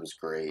theaters. It was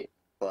great.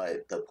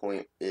 But the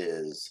point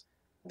is,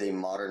 they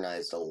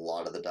modernized a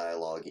lot of the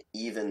dialogue,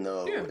 even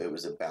though it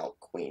was about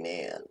Queen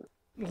Anne.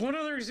 One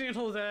other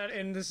example of that,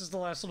 and this is the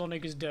last one I'll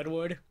make, is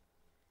Deadwood.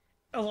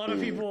 A lot of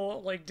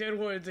people, like,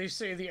 Deadwood, they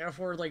say the F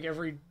word, like,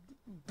 every,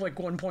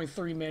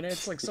 1.3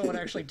 minutes. Like, someone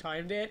actually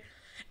timed it.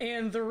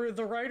 And the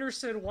writer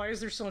said, why is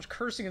there so much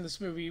cursing in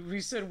this movie? We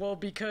said, well,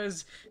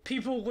 because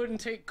people wouldn't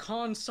take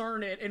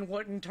consarnate and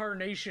what in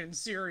tarnation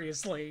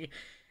seriously.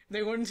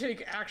 they wouldn't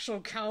take actual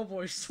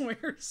cowboy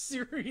swears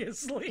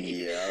seriously.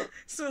 Yeah.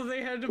 So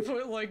they had to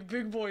put like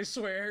big boy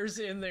swears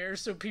in there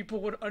so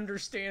people would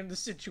understand the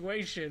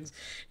situations.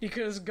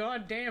 Because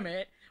god damn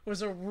it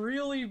was a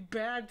really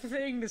bad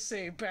thing to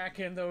say back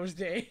in those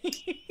days.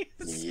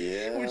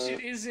 Yeah. Which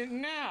it isn't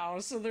now.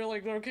 So they're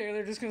like, okay,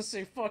 they're just gonna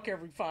say fuck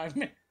every 5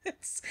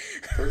 minutes.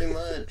 Pretty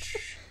much.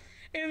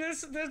 And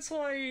that's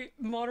why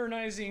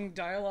modernizing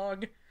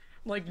dialogue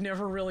like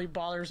never really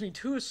bothers me.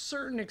 To a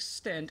certain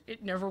extent,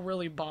 it never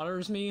really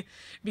bothers me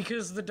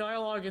because the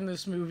dialogue in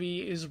this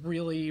movie is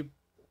really...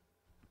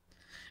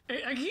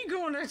 I keep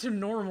going back to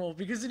normal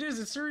because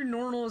it's very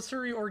normal, it's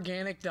very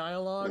organic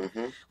dialogue.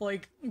 Mm-hmm.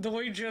 Like the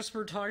way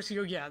Jesper talks,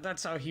 you go, yeah,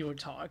 that's how he would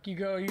talk. You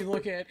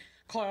look at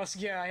Klaus,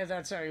 yeah,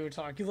 that's how he would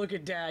talk. You look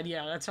at Dad,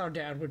 yeah, that's how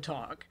Dad would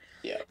talk.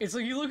 Yeah. It's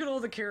like you look at all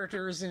the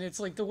characters and it's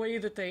like the way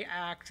that they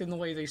act and the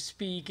way they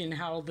speak and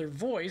how their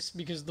voice,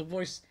 because the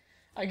voice,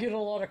 I give a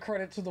lot of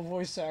credit to the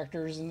voice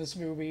actors in this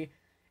movie.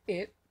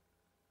 It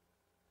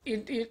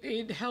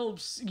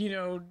helps,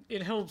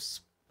 it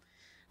helps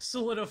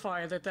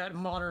solidify that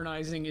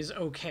modernizing is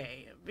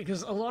okay.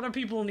 Because a lot of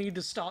people need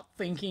to stop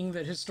thinking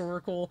that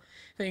historical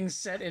things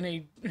set in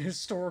a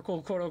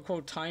historical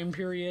quote-unquote time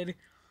period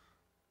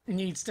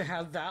needs to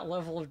have that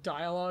level of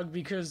dialogue,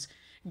 because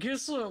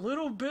guess what?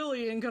 Little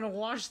Billy ain't gonna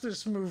watch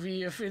this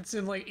movie if it's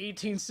in like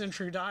 18th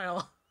century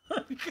dialogue.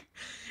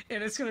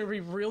 And it's gonna be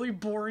really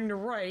boring to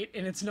write,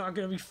 and it's not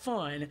gonna be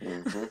fun.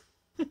 Mm-hmm.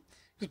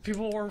 Because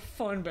people weren't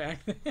fun back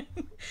then.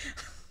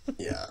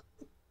 Yeah.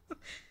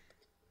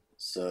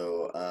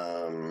 So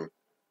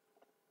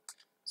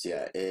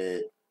yeah,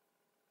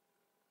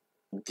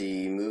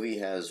 the movie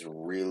has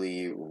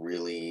really,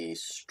 really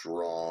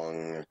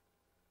strong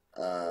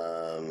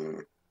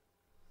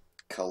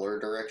color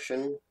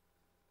direction.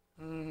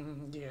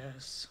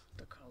 Yes,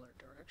 the color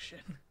direction.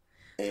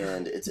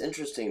 And it's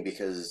interesting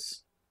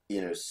because,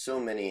 so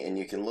many, and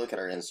you can look at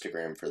our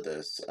Instagram for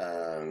this,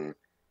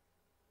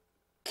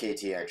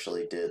 KT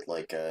actually did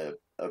like a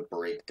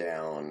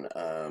breakdown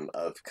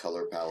of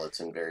color palettes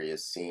in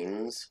various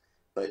scenes.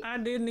 But I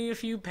did need a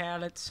few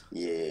palettes.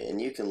 yeah,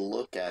 and you can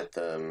look at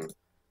them,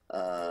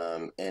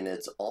 and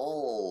it's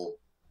all,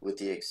 with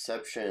the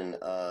exception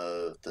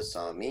of the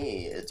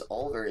Sami, it's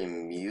all very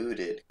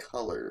muted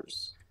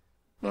colors.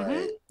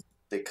 But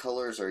the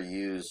colors are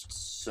used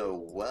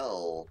so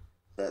well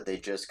that they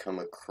just come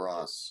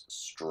across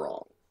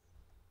strong.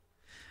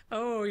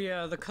 Oh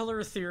yeah, the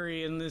color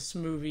theory in this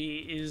movie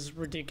is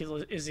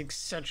ridiculous, is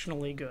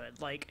exceptionally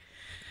good. Like,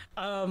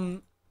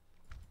 I'm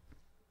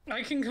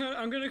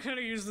gonna kind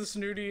of use this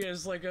nudie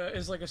as like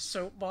a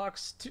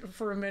soapbox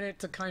for a minute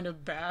to kind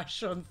of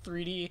bash on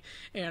 3D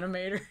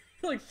animator,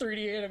 like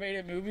 3D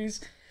animated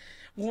movies.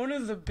 One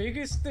of the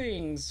biggest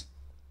things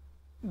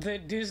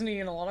that Disney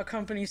and a lot of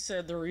companies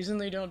said the reason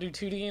they don't do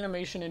 2D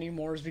animation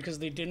anymore is because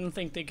they didn't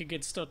think they could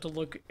get stuff to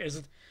look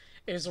as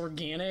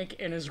organic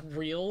and as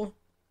real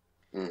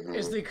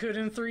as they could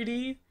in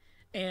 3D.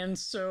 And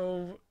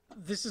so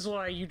this is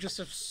why you just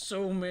have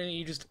so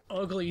many just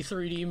ugly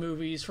 3D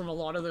movies from a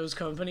lot of those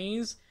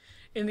companies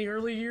in the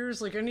early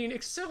years. Like, I mean,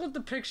 except with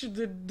the picture,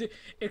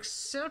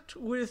 except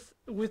with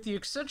the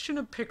exception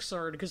of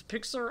Pixar, because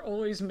Pixar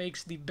always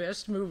makes the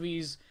best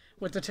movies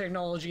with the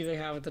technology they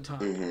have at the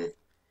time.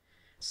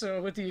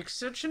 So with the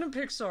exception of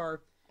Pixar,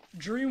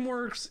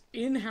 DreamWorks,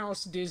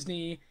 in-house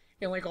Disney,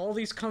 and like all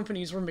these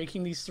companies were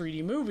making these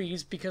 3D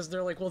movies because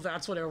they're like, well,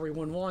 that's what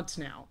everyone wants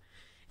now.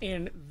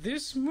 And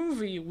this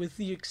movie, with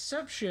the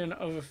exception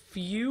of a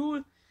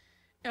few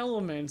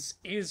elements,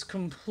 is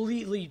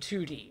completely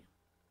 2D.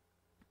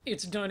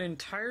 It's done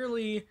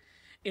entirely...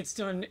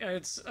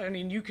 I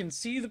mean, you can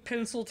see the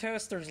pencil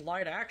test, there's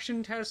light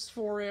action tests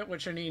for it,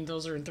 which, I mean,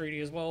 those are in 3D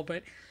as well,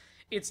 but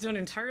it's done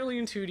entirely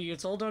in 2D.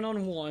 It's all done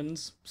on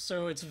ones,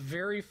 so it's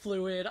very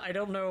fluid. I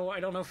don't know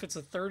if it's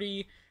a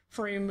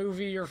 30-frame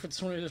movie or if it's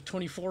a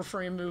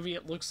 24-frame movie.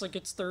 It looks like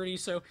it's 30,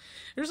 so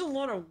there's a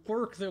lot of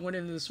work that went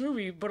into this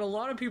movie, but a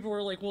lot of people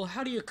were like, well,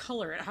 how do you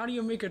color it? How do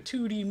you make a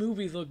 2D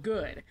movie look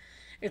good?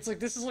 It's like,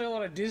 this is why a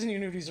lot of Disney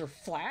movies are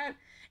flat,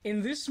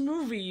 and this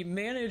movie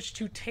managed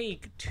to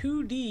take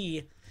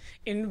 2D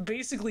and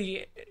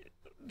basically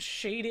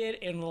shade it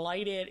and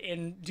light it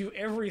and do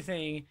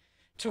everything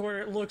to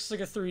where it looks like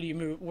a 3D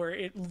movie, where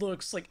it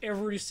looks like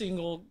every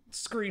single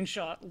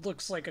screenshot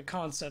looks like a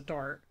concept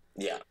art.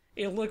 Yeah.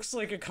 It looks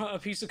like a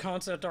piece of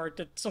concept art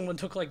that someone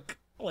took like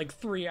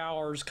 3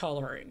 hours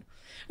coloring.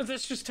 But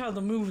that's just how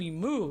the movie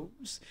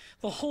moves.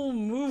 The whole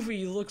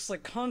movie looks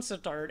like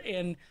concept art,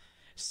 and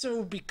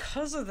so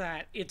because of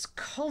that, it's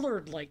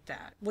colored like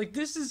that. Like,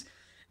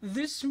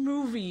 this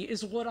movie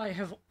is what I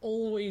have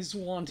always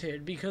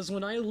wanted, because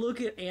when I look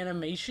at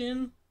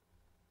animation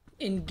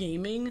in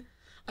gaming,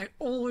 I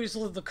always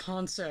love the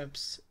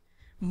concepts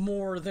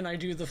more than I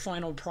do the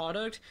final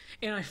product,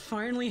 and I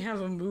finally have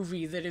a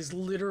movie that is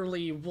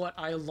literally what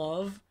I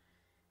love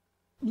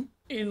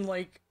in,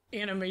 like,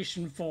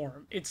 animation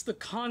form. It's the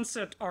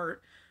concept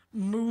art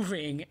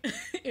moving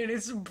and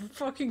it's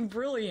fucking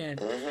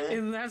brilliant.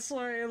 And that's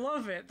why I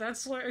love it.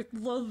 That's why I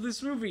love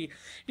this movie,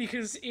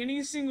 because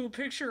any single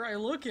picture I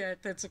look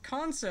at that's a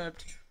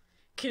concept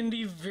can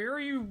be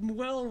very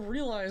well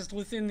realized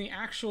within the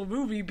actual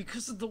movie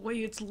because of the way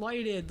it's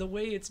lighted, the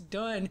way it's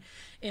done.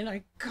 And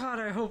I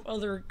hope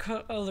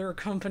other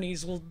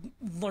companies will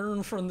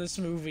learn from this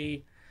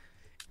movie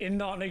and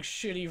not make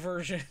shitty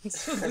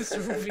versions of this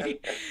movie.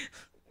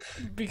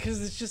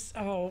 Because it's just,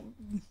 I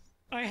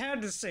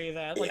had to say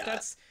that. Like,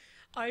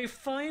 I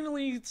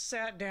finally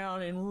sat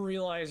down and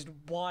realized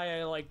why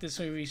I like this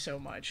movie so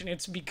much. And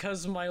it's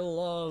because my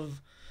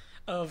love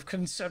of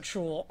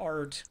conceptual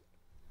art,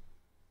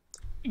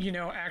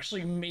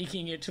 actually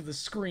making it to the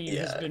screen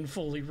has been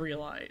fully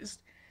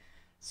realized.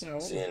 So,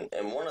 see,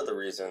 and one of the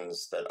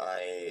reasons that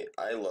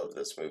I love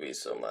this movie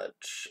so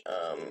much,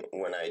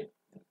 when I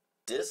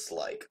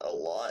dislike a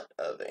lot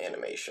of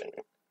animation,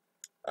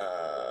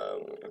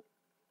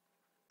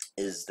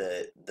 is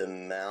that the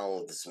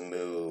mouths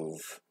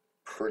move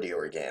pretty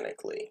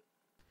organically.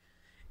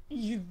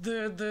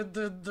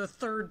 The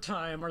third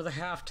time or the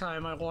half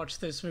time I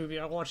watched this movie,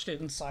 I watched it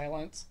in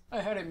silence.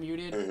 I had it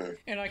muted,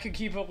 and I could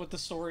keep up with the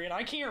story. And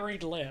I can't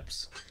read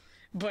lips,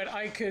 but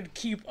I could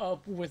keep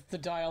up with the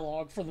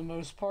dialogue for the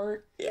most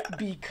part. Yeah.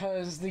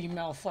 Because the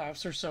mouth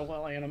flaps are so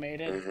well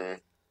animated.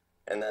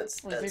 And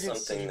that's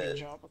something that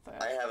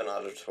that I have an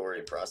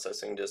auditory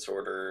processing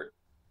disorder,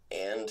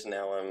 and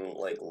now I'm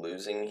like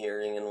losing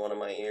hearing in one of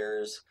my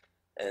ears,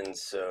 and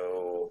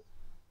so,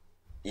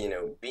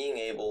 being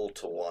able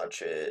to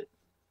watch it,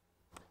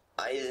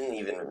 I didn't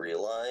even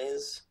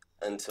realize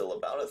until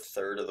about a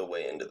third of the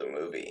way into the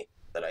movie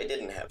that I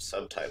didn't have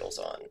subtitles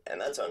on, and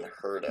that's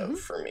unheard of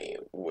for me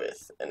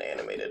with an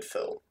animated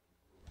film.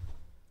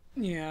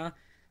 Yeah.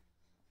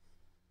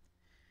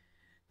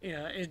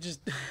 Yeah, it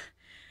just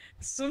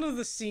some of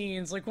the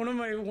scenes, like one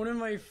of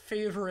my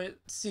favorite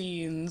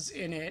scenes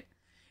in it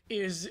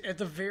is at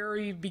the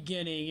very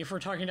beginning. If we're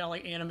talking about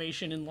like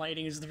animation and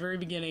lighting, is the very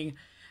beginning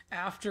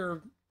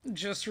after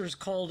Jester's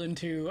called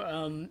into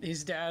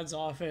his dad's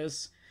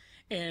office,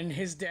 and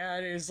his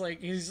dad is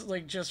like,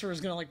 Jester is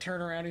gonna like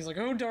turn around, he's like,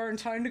 oh darn,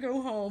 time to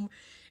go home,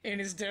 and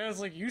his dad's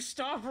like, you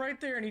stop right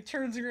there, and he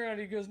turns around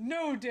and he goes,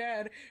 no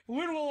dad,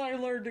 when will I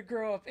learn to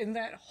grow up? And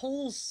that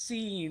whole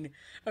scene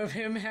of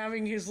him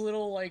having his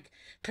little like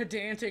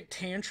pedantic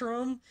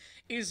tantrum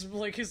is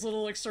like his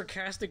little like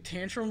sarcastic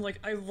tantrum. Like,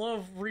 I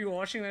love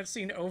rewatching that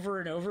scene over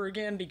and over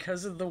again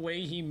because of the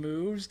way he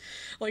moves.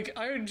 Like,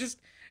 I would just,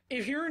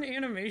 if you're an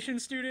animation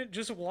student,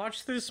 just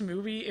watch this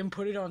movie and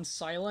put it on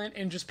silent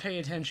and just pay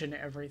attention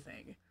to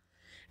everything.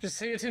 Just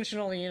pay attention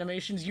to all the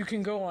animations. You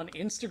can go on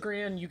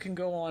Instagram, you can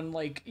go on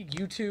like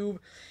YouTube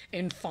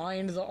and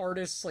find the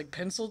artists' like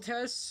pencil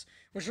tests,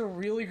 which are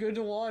really good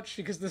to watch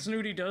because this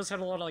movie does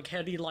have a lot of like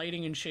heavy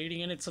lighting and shading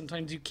in it.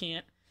 Sometimes you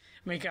can't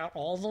make out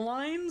all the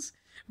lines,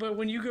 but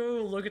when you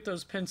go look at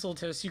those pencil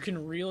tests, you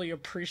can really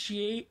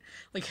appreciate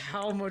like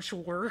how much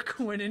work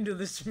went into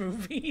this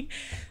movie.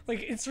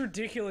 Like, it's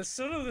ridiculous.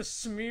 Some of the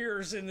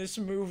smears in this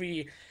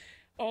movie,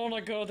 oh my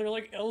god, they're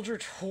like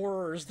eldritch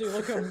horrors. They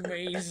look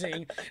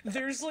amazing.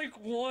 There's like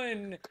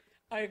one,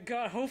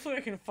 hopefully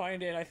I can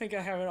find it. I think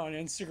I have it on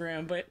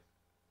Instagram, but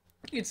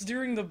it's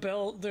during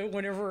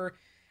whenever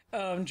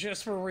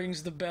Jesper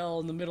rings the bell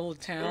in the middle of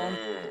town,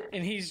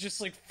 and he's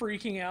just like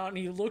freaking out, and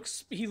he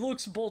looks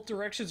both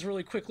directions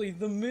really quickly.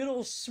 The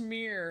middle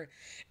smear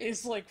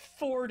is like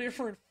 4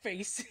 different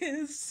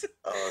faces.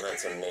 Oh,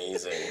 that's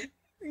amazing.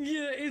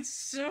 Yeah, it's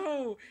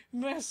so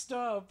messed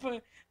up,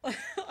 but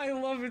I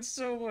love it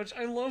so much.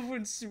 I love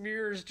when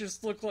smears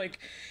just look like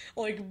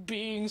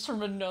beings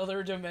from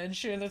another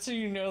dimension. That's how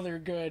you know they're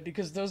good,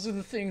 because those are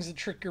the things that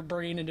trick your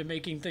brain into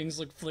making things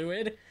look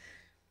fluid.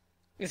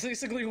 It's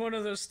basically one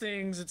of those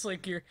things. It's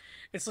like you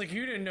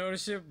didn't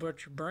notice it,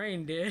 but your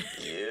brain did.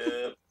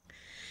 Yep.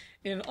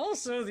 And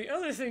also, the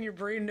other thing your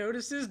brain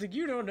notices that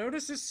you don't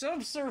notice is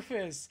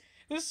subsurface.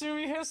 This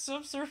movie has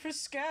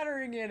subsurface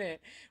scattering in it,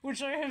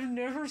 which I have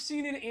never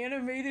seen an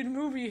animated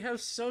movie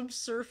have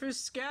subsurface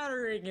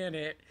scattering in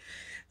it.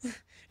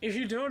 If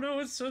you don't know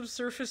what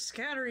subsurface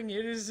scattering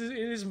is, it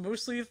is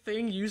mostly a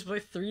thing used by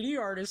 3D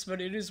artists,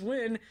 but it is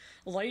when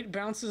light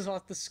bounces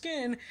off the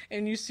skin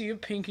and you see a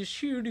pinkish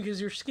hue because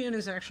your skin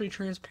is actually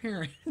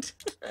transparent.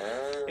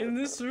 And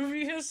this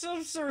movie has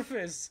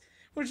subsurface,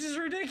 which is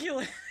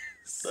ridiculous.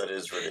 That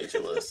is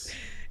ridiculous.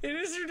 It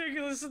is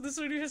ridiculous that this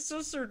movie has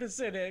subsurface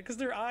in it, because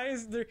their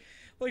eyes, their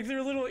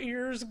little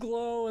ears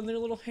glow and their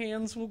little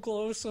hands will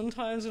glow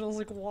sometimes, and I was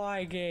like,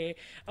 why, gay?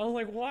 I was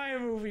like, why,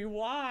 movie?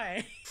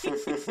 Why?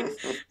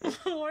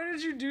 Why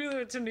did you do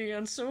that to me?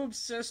 I'm so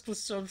obsessed with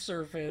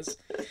subsurface.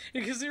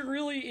 Because it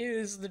really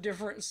is the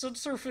different...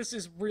 Subsurface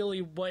is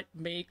really what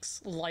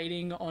makes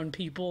lighting on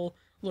people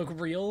look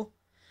real.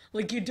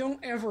 Like, you don't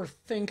ever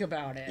think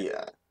about it.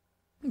 Yeah.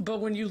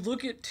 But when you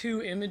look at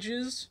 2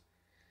 images...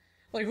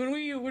 Like, when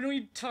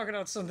we talk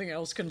about something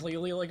else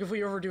completely, like if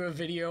we ever do a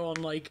video on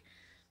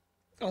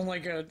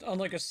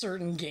a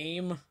certain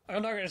game,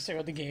 I'm not gonna say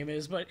what the game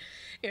is, but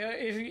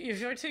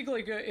if I take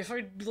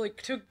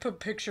took a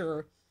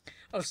picture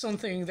of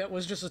something that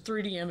was just a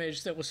 3D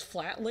image that was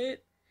flat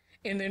lit,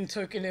 and then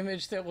took an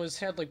image that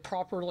had like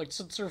proper like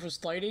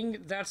subsurface lighting,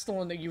 that's the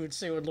one that you would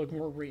say would look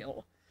more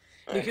real.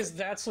 Because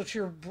that's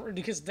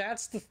because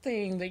that's the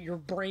thing that your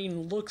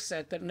brain looks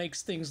at that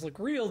makes things look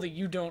real that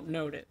you don't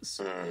notice.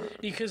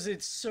 Because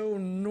it's so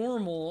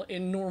normal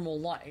in normal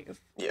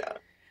life. Yeah.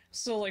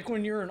 So, like,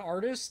 when you're an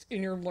artist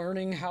and you're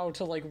learning how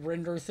to, like,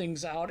 render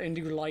things out and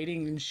do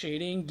lighting and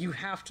shading, you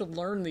have to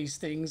learn these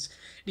things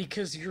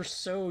because you're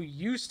so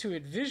used to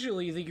it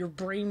visually that your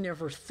brain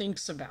never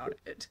thinks about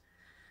it.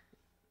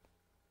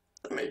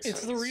 That makes sense.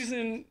 It's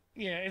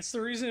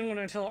the reason when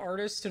I tell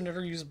artists to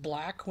never use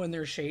black when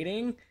they're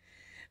shading,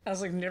 I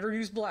was like, never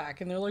use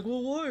black. And they're like,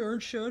 well, why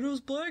aren't shadows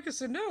black? I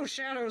said, no,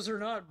 shadows are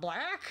not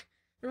black.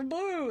 They're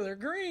blue, they're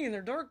green,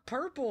 they're dark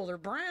purple, they're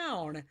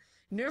brown.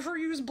 Never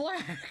use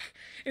black.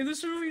 And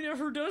this movie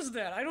never does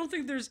that. I don't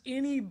think there's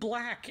any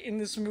black in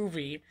this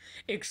movie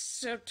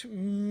except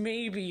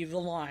maybe the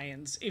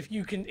lines if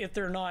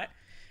they're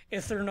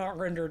not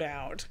rendered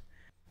out.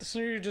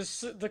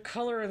 The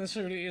color in this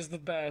movie is the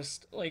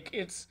best. Like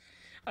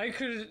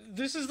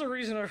this is the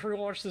reason I've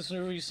rewatched this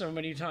movie so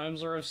many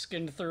times or I've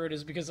skimmed through it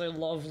is because I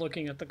love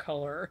looking at the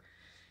color.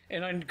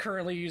 And I'm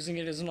currently using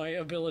it as my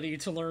ability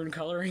to learn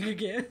coloring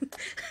again.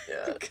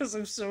 Yeah. Because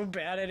I'm so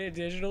bad at it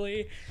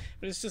digitally.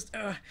 But it's just,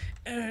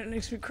 it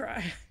makes me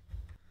cry.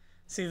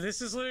 See,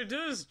 this is what it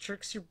does. It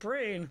tricks your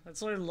brain.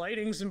 That's why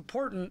lighting's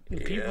important.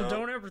 And people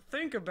don't ever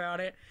think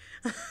about it.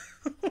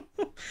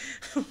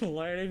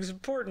 Lighting's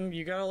important.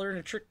 You gotta learn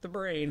to trick the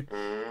brain.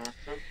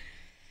 Mm-hmm.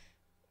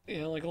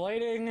 Yeah, like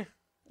lighting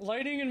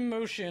and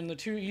motion, the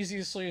two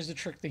easiest ways to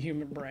trick the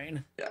human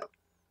brain. Yeah.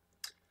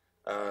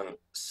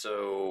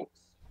 So...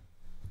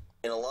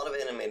 in a lot of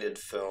animated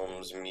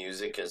films,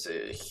 music is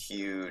a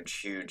huge,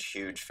 huge,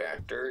 huge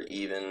factor,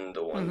 even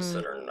the ones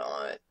that are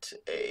not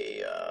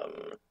a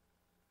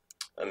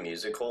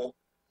musical.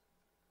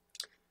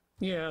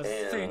 Yeah,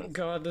 thank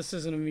God this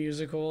isn't a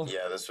musical.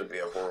 Yeah, this would be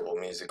a horrible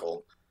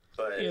musical.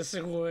 But yes,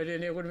 it would,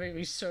 and it would make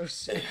me so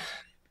sick.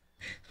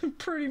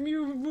 Pretty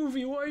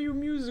movie, why are you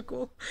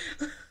musical?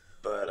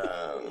 But,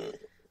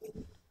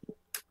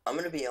 I'm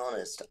gonna be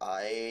honest,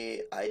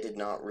 I did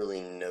not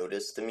really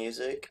notice the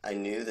music. I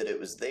knew that it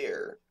was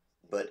there,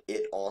 but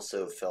it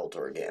also felt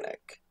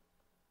organic.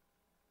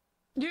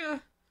 Yeah.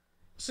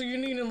 So you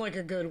need in like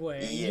a good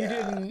way.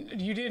 Yeah.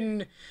 You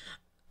didn't...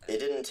 It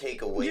didn't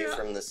take away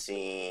from the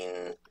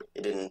scene.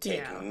 It didn't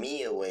take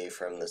me away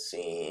from the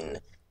scene.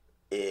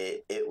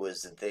 It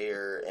was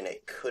there, and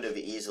it could have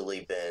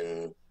easily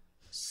been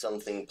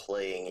something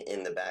playing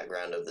in the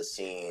background of the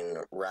scene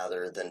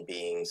rather than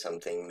being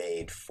something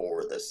made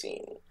for the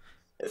scene,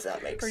 if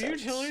that makes sense. Are you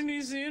telling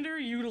me,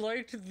 Zander, you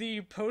liked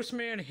the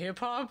Postman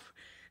hip-hop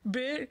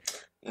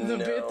bit? The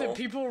bit that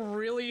people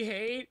really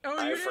hate?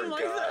 Oh, you didn't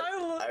like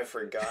that? I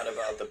forgot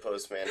about the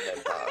Postman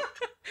hip-hop.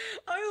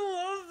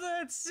 I love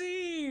that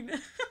scene!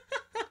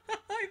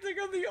 I think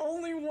I'm the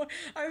only one.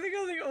 I think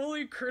I'm the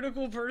only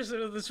critical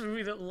person of this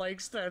movie that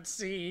likes that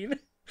scene.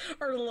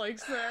 Or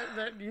likes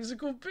that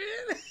musical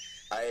bit.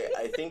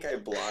 I think I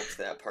blocked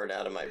that part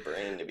out of my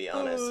brain, to be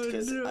honest,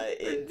 because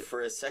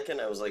for a second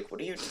I was like, what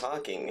are you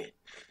talking,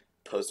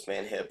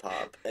 Postman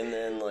hip-hop? And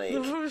then, like... the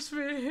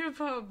Postman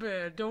hip-hop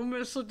band, don't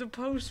mess with the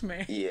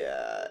Postman.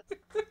 Yeah,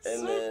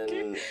 and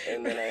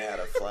then I had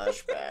a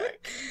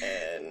flashback,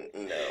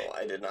 and no,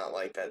 I did not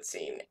like that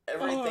scene.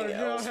 Everything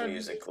else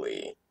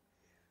musically,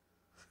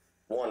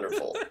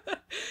 wonderful.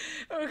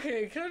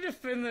 Okay, can I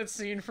defend that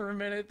scene for a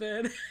minute,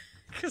 then?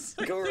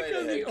 Go right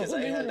ahead, because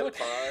I had to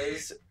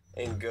pause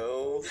and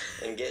go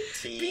and get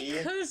tea.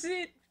 Because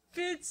it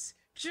fits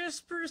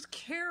Jesper's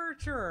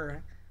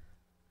character.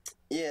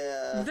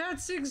 Yeah.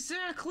 That's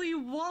exactly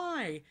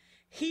why.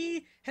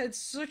 He had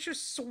such a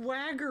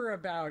swagger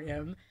about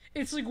him.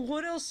 It's like,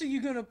 what else are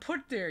you gonna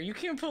put there? You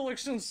can't put like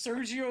some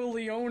Sergio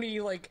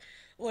Leone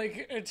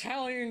like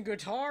Italian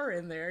guitar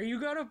in there. You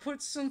gotta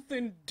put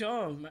something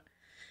dumb.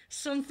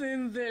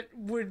 Something that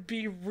would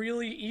be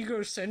really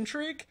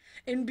egocentric,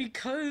 and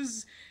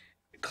because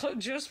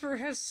Jesper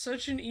has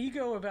such an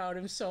ego about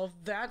himself,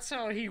 that's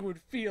how he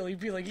would feel. He'd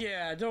be like,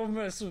 yeah, don't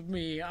mess with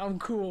me, I'm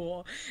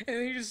cool. And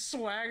then he just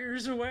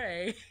swaggers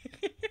away.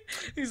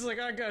 He's like,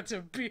 I got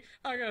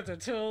to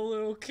tell a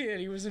little kid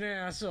he was an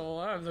asshole,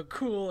 I'm the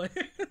coolest.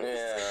 Yeah.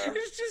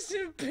 It's just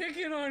him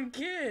picking on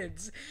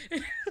kids.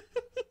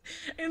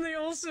 And they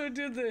also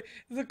did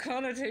the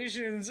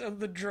connotations of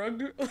the drug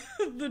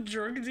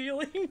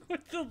dealing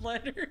with the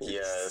letters.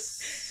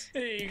 Yes.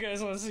 Hey, you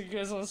guys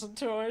want some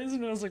toys?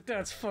 And I was like,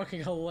 that's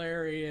fucking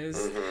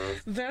hilarious.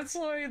 Mm-hmm. That's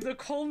why the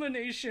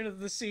culmination of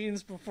the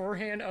scenes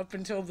beforehand, up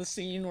until the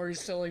scene where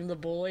he's telling the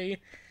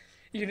bully,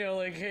 you know,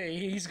 like, hey,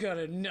 he's got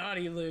a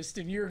naughty list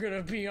and you're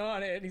gonna be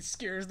on it. And he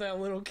scares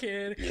that little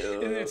kid. Yeah.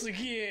 And it's like,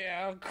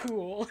 yeah,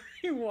 cool.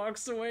 He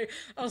walks away.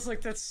 I was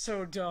like, that's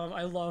so dumb.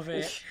 I love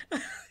it.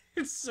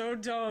 It's so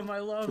dumb. I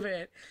love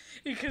it.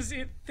 Because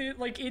it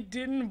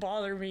didn't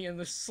bother me in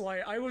the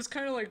slight. I was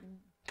kind of like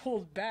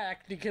pulled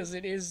back because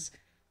it is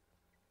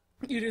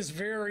It is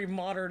very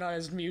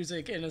modernized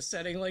music in a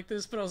setting like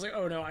this, but I was like,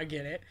 oh no, I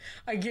get it.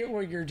 I get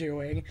what you're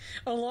doing.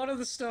 A lot of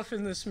the stuff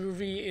in this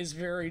movie is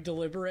very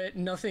deliberate.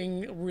 Mm-hmm.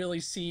 Nothing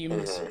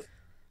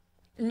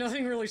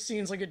really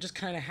seems like it just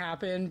kind of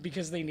happened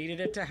because they needed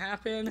it to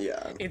happen.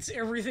 Yeah.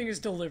 Everything is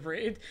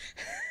deliberate.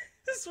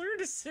 It's weird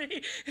to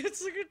say.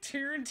 It's like a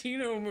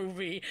Tarantino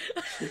movie.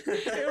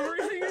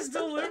 Everything is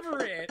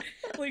deliberate.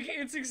 Like,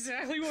 it's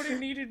exactly what it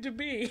needed to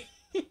be.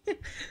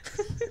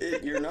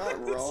 You're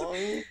not wrong.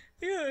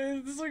 Yeah,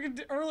 it's like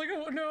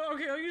no.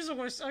 Okay, I'll use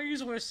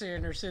Wes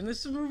Anderson.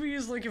 This movie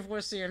is like if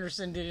Wes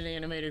Anderson did an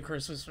animated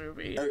Christmas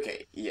movie.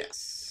 Okay,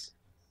 yes.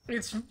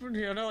 It's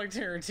not like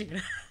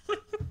Tarantino.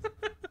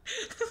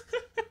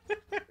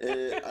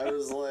 I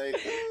was like,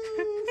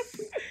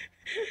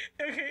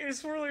 Okay,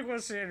 it's more like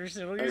Wes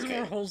Anderson. He's a Okay.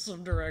 more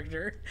wholesome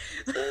director.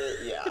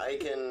 yeah,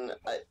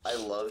 I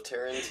love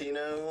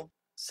Tarantino.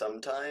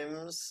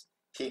 Sometimes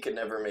he could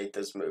never make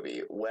this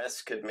movie.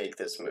 Wes could make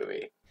this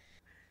movie.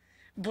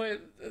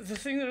 But the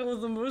thing that I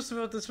love the most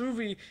about this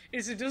movie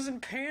is it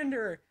doesn't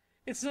pander.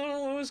 It's not a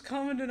lowest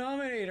common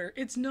denominator.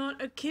 It's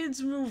not a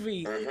kids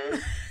movie. Hmm.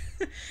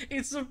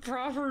 It's a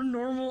proper,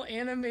 normal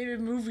animated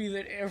movie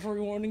that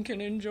everyone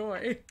can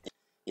enjoy.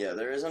 Yeah,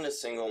 there isn't a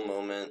single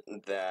moment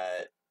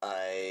that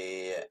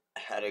I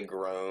had a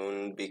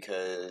groan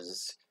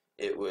because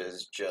it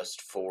was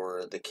just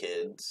for the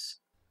kids.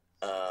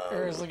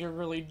 Or it's like a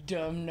really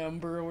dumb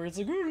number where it's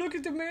like, oh, look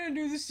at the man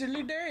do the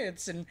silly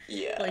dance, and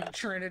Yeah. like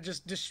trying to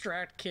just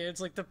distract kids.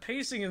 Like the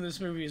pacing in this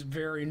movie is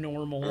very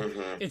normal.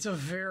 Mhm. It's a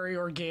very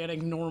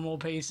organic, normal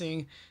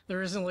pacing.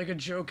 There isn't like a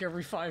joke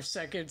every 5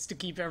 seconds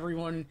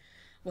to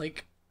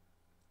like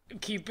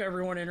keep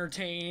everyone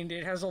entertained.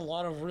 It has a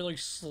lot of really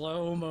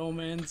slow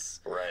moments.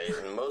 Right,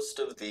 and most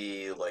of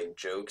the like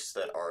jokes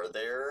that are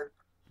there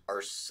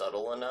are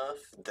subtle enough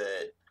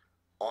that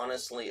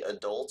honestly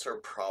adults are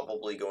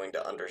probably going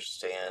to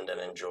understand and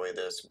enjoy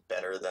this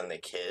better than the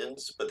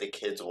kids, but the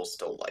kids will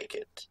still like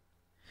it.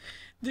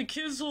 The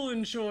kids will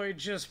enjoy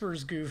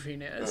Jesper's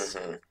goofiness.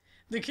 Hmm.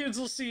 The kids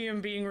will see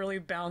him being really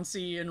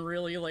bouncy and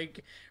really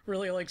like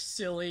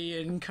silly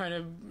and kind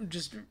of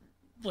just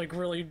like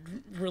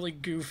really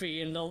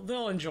goofy, and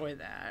they'll enjoy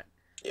that.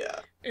 Yeah.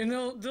 And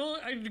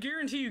I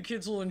guarantee you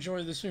kids will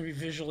enjoy this movie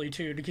visually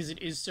too, because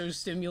it is so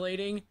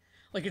stimulating.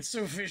 Like, it's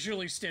so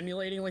visually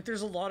stimulating. Like,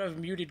 there's a lot of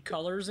muted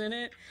colors in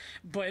it,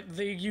 but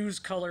they use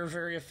color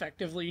very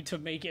effectively to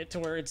make it to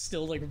where it's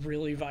still like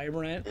really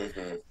vibrant.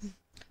 Hmm.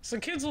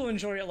 So kids will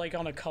enjoy it like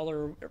on a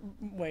color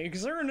way,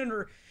 because I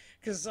remember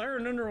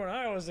when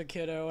I was a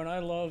kiddo and I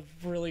loved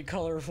really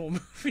colorful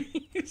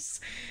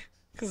movies.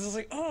 Because it's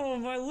like, oh,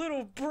 my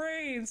little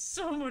brain,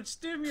 so much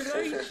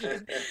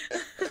stimulation.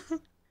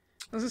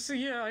 So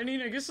yeah, I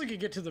mean, I guess we could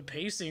get to the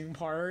pacing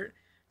part,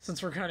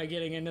 since we're kind of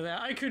getting into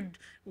that. I could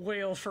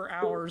wail for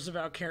hours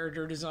about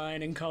character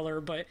design and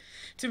color, but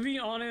to be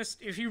honest,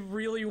 if you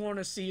really want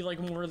to see like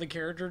more of the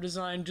character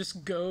design,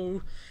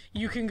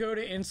 you can go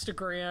to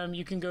Instagram,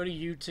 you can go to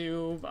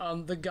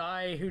YouTube. The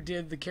guy who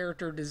did the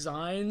character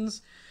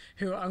designs,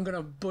 who I'm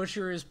gonna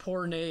butcher his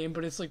poor name,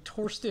 but it's like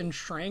Torsten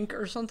Schrank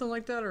or something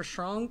like that, or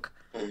Schrank.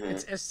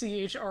 It's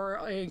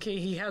Schrank.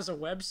 He has a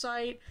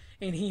website,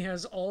 and he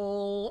has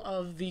all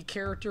of the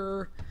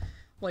character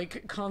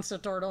like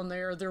concept art on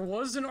there. There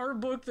was an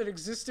art book that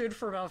existed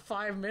for about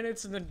 5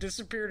 minutes and then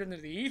disappeared into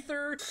the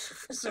ether.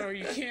 So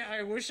you can't.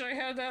 I wish I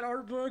had that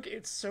art book.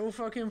 It's so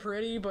fucking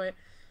pretty, but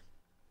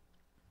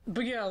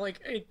yeah, like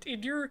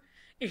if you're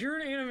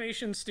an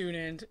animation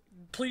student,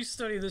 please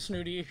study this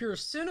movie. If you're a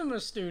cinema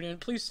student,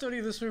 please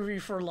study this movie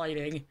for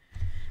lighting,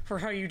 for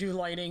how you do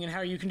lighting and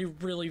how you can do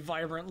really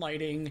vibrant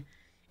lighting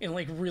and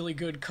like really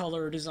good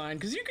color design,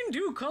 because you can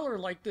do color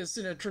like this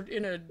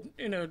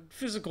in a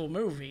physical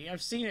movie.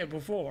 I've seen it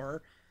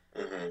before.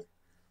 Hmm.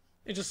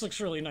 It just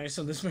looks really nice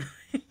in this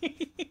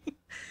movie.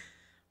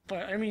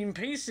 But I mean,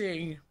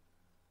 pacing.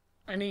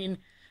 I mean,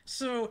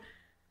 so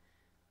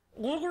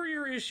what were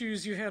your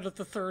issues you had with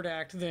the third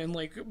act then?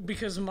 Like,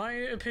 because my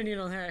opinion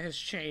on that has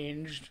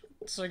changed.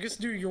 So I guess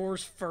do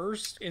yours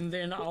first, and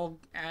then I'll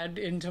add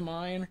into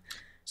mine.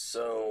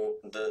 So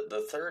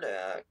the third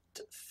act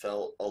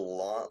felt a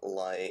lot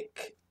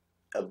like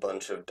a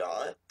bunch of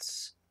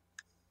dots,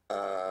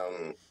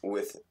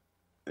 with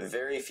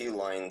very few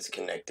lines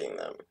connecting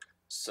them.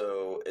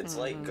 So it's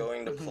like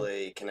going to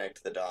play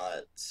Connect the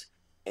Dots,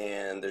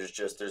 and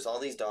there's all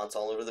these dots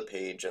all over the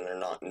page, and they're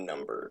not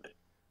numbered.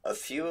 A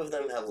few of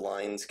them have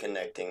lines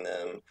connecting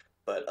them,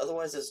 but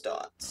otherwise it's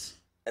dots.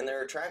 And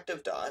they're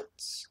attractive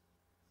dots,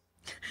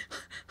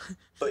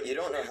 but you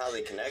don't know how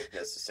they connect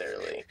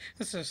necessarily.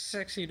 It's a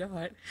sexy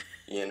dot.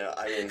 You know,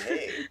 I mean,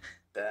 hey,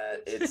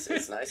 that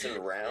it's nice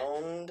and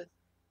round,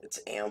 it's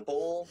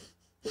ample.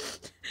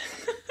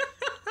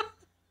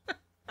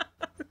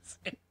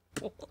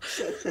 No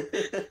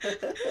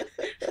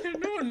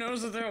one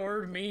knows what that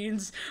word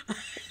means.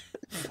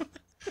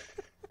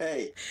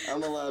 Hey,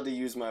 I'm allowed to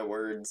use my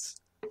words.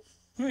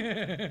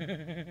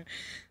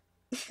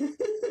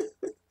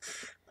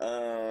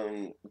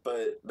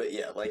 But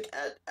yeah, like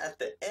at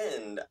the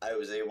end, I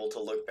was able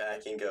to look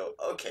back and go,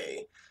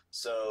 okay,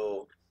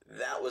 so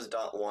that was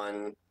dot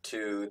one,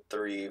 two,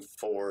 three,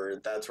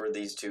 four. That's where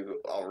these two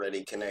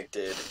already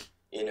connected,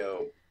 you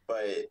know.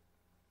 But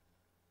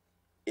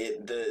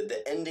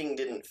the ending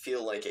didn't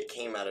feel like it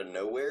came out of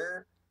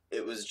nowhere.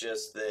 It was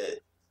just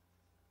that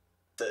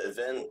the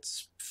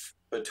events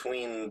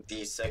between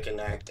the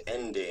second act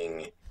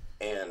ending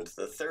and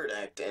the third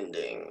act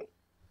ending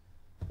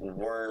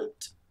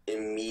weren't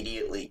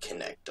immediately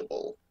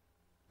connectable.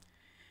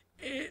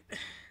 It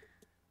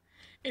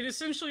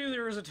essentially,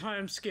 there was a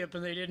time skip,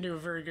 and they didn't do a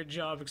very good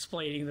job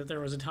explaining that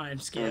there was a time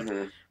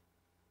skip.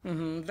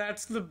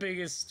 That's the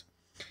biggest.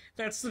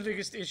 That's the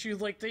biggest issue.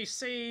 Like they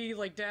say,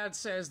 like Dad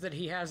says that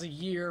he has a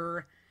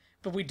year,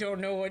 but we don't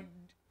know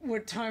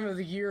what time of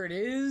the year it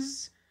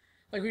is.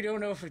 Like we don't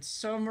know if it's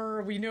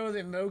summer. We know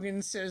that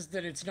Mogan says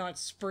that it's not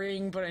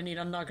spring, but I mean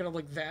I'm not gonna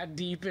look that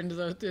deep into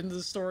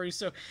the story.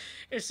 So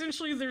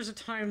essentially, there's a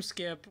time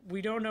skip.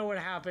 We don't know what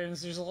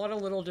happens. There's a lot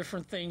of little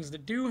different things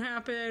that do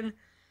happen,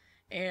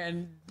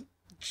 and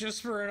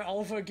Jesper and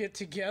Alpha get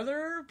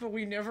together, but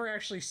we never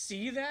actually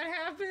see that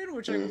happen,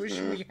 which I wish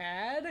we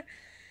had.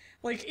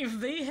 Like if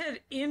they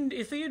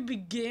had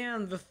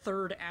began the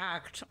third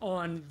act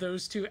on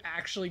those two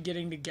actually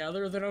getting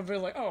together, then I'd be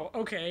like, oh,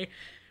 okay,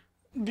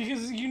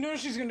 because you know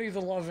she's gonna be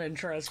the love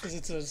interest because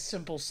it's a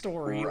simple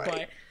story, Right.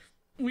 but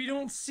we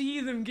don't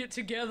see them get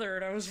together,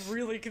 and I was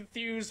really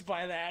confused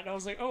by that. And I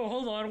was like, oh,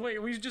 hold on,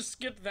 wait, we just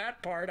skipped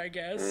that part, I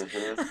guess.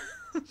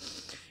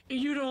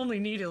 You'd only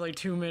needed like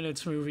 2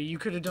 minutes, movie. You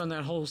could have done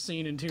that whole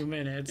scene in 2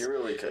 minutes. You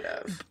really could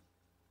have.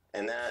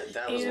 And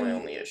that was my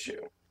only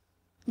issue.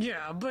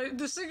 Yeah, but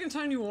the second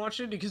time you watch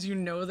it, because you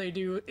know they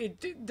do,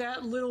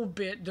 that little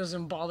bit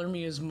doesn't bother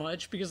me as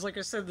much, because like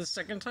I said, the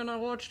second time I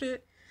watched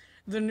it,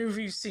 the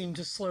movie seemed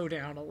to slow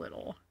down a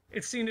little.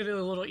 It seemed a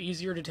little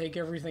easier to take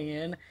everything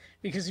in,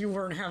 because you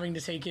weren't having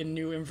to take in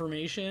new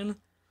information.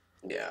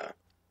 Yeah.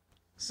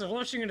 So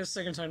watching it a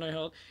second time, I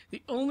held.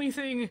 The only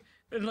thing,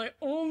 and my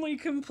only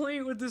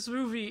complaint with this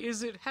movie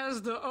is it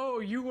has the, oh,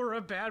 you were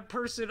a bad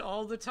person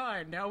all the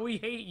time, now we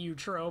hate you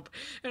trope.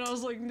 And I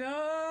was like,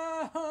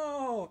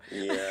 no!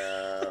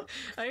 Yeah.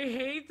 I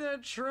hate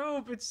that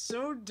trope. It's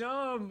so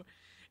dumb.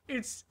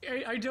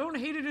 I don't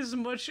hate it as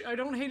much. I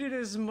don't hate it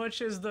as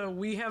much as the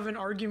we have an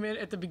argument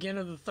at the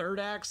beginning of the third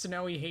act, so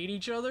now we hate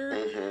each other.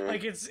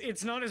 Like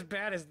it's not as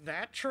bad as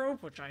that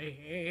trope, which I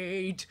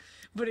hate,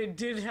 but it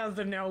did have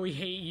the now we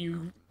hate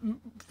you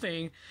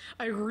thing.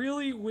 I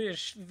really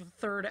wish the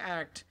third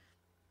act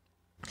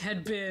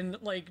had been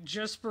like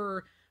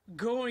Jesper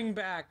going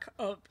back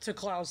up to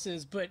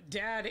Klaus's, but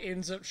Dad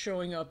ends up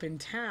showing up in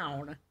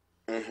town.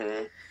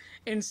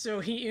 And so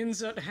he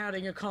ends up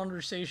having a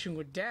conversation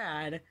with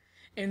Dad.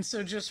 And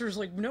so Jesper's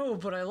like, no,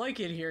 but I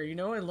like it here. You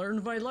know, I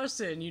learned my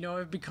lesson. You know,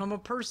 I've become a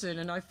person,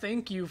 and I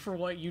thank you for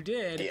what you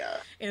did. Yeah.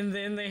 And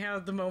then they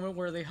have the moment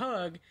where they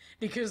hug,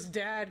 because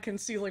Dad can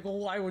see, like, well,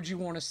 why would you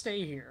want to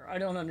stay here? I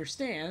don't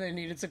understand. I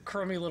mean, it's a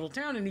crummy little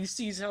town, and he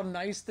sees how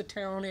nice the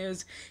town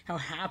is, how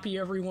happy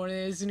everyone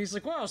is, and he's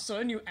like, wow,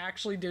 son, you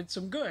actually did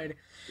some good.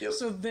 Yep.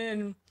 So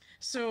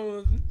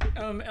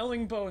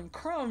Ellingbo and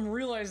Crumb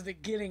realize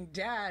that getting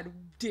Dad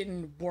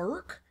didn't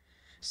work.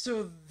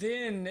 So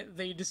then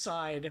they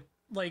decide,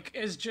 like,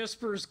 as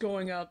Jesper's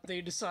going up,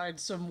 they decide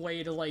some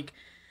way to, like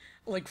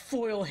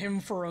foil him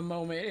for a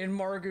moment. And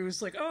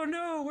Margot's like, oh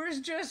no, where's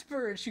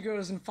Jesper? And she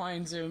goes and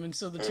finds him. And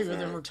so the two of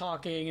them are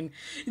talking. And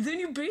then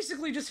you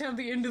basically just have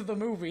the end of the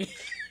movie.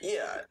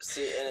 Yeah,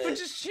 see, But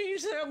just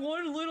change that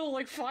one little,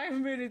 like,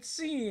 5-minute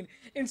scene.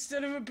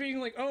 Instead of it being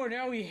like, oh,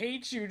 now he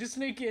hates you, just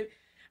make it,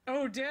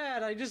 oh,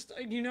 Dad, I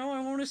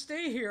want to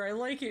stay here. I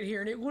like it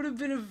here. And it would have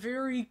been a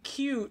very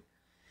cute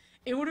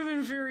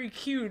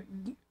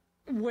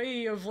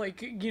way of,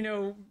 like, you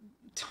know,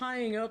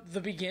 tying up the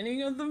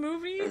beginning of the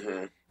movie,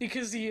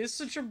 because he is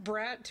such a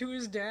brat to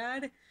his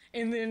dad,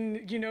 and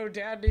then, you know,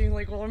 Dad being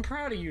like, well, I'm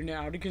proud of you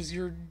now, because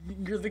you're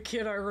the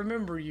kid I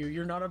remember you.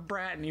 You're not a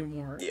brat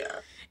anymore. Yeah.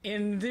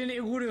 And then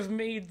it would have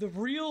made the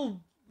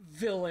real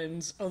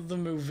villains of the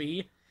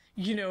movie,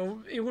 you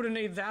know, it would have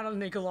made that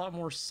make a lot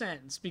more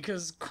sense,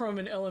 because Crumb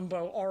and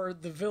Ellenbow are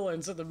the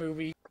villains of the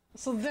movie.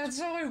 So that's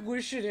how I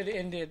wish it had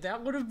ended.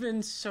 That would have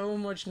been so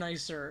much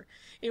nicer.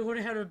 It would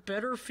have had a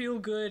better feel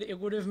good. It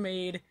would have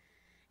made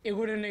a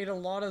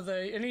lot of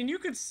the, I mean, you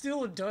could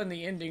still have done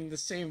the ending the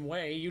same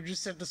way. You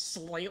just had to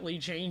slightly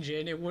change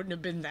it. It wouldn't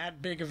have been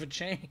that big of a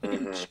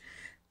change.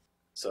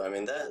 So I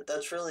mean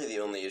that's really the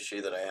only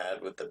issue that I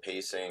had with the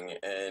pacing,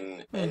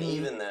 and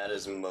even that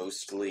is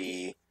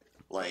mostly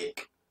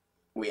like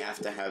we have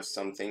to have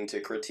something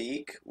to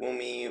critique when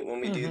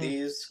we do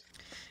these.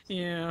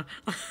 Yeah.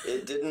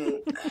 It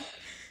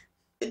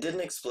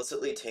didn't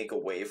explicitly take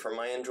away from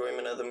my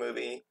enjoyment of the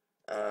movie.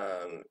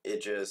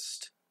 It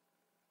just,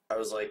 I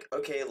was like,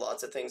 okay,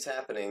 lots of things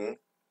happening.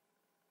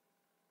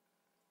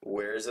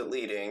 Where is it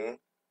leading?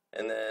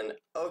 And then,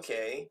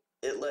 okay,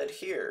 it led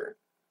here.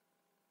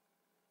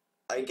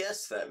 I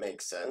guess that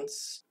makes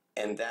sense.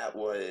 And that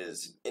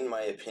was, in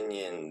my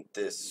opinion,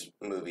 this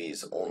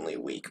movie's only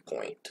weak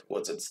point,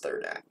 was its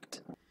third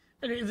act.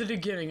 The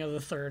beginning of the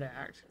third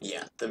act.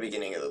 Yeah, the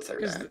beginning of the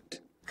third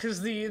act.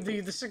 Because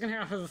the second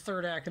half of the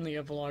third act and the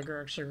epilogue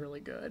are actually really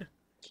good.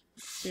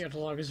 The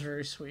epilogue is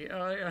very sweet.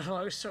 Oh, the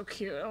epilogue is so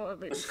cute. Oh, it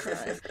made me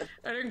cry.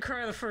 I didn't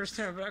cry the first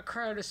time, but I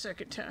cried a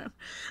second time.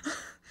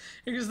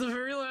 Because the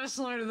very last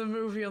line of the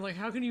movie, I'm like,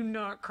 how can you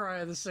not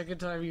cry the second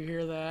time you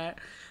hear that?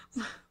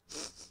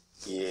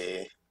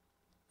 Yeah.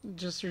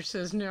 Jester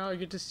says, now I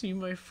get to see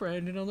my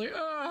friend, and I'm like,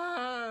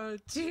 ah,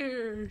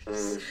 tears.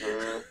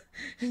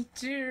 Mm-hmm.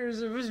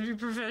 Tears, I must be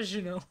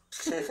professional.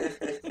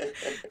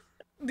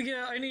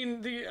 Yeah, I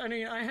mean,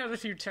 I had a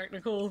few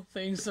technical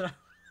things that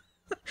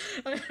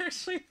I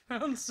actually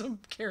found some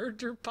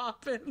character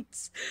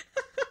pop-ins.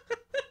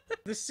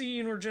 The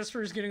scene where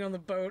Jesper is getting on the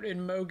boat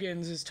and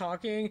Mogans is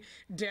talking,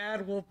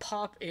 Dad will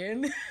pop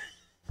in.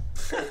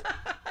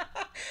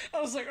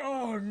 I was like,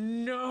 oh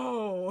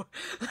no.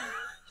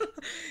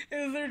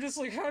 And they're just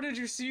like, how did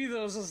you see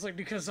those? I was like,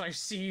 because I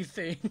see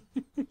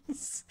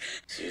things.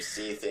 You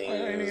see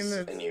things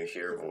and you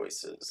hear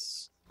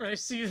voices. I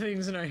see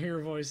things and I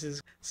hear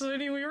voices. So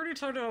anyway, we already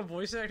talked about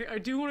voice acting. I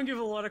do want to give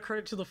a lot of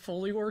credit to the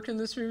Foley work in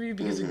this movie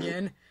because,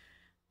 again,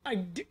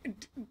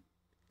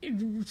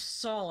 it's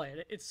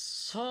solid. It's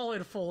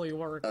solid Foley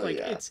work. Oh, like,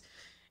 yeah.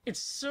 It's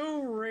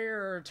so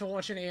rare to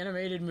watch an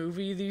animated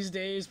movie these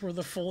days where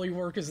the Foley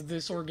work is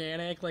this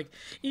organic. Like,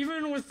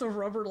 even with the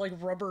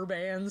rubber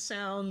band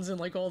sounds and,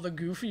 like, all the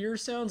goofier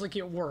sounds, like,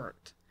 it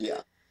worked.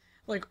 Yeah.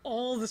 Like,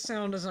 all the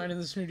sound design in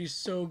this movie is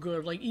so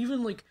good. Like,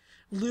 even, like,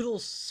 little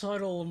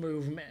subtle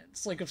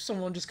movements, like if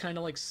someone just kind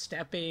of like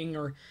stepping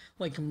or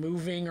like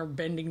moving or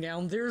bending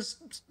down, there's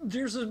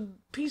a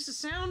piece of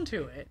sound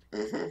to it.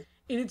 And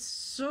it's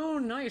so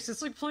nice.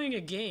 It's like playing a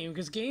game,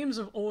 because games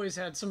have always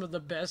had some of the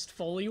best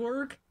Foley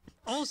work.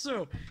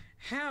 Also,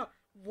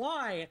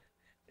 why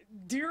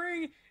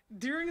during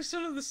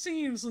some of the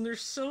scenes when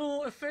there's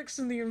subtle effects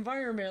in the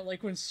environment,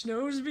 like when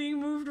snow's being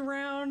moved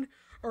around,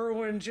 or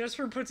when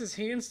Jesper puts his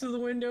hands to the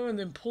window and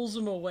then pulls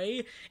them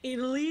away, it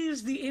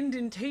leaves the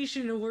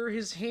indentation of where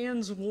his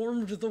hands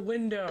warmed the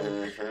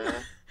window.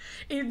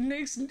 It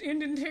makes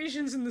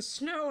indentations in the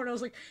snow, and I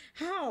was like,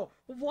 how?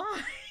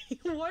 Why?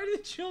 Why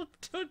did you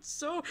put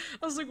so...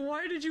 I was like,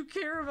 why did you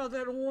care about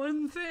that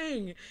one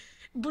thing?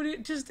 But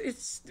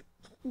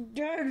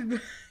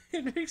God,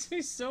 it makes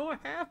me so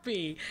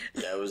happy.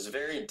 Yeah, it was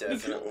very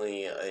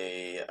definitely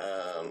a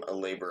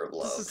labor of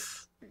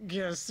love.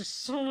 Yes, there's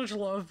so much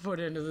love put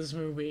into this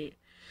movie.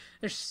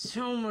 There's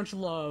so much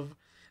love.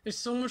 There's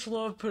so much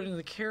love put into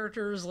the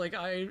characters. Like,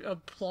 I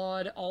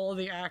applaud all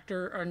the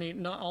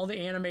not all the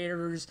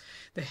animators,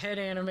 the head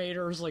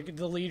animators, like,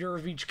 the leader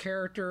of each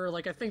character.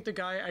 Like, I think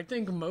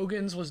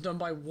Mogans was done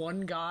by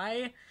one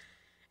guy.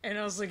 And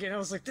I was like,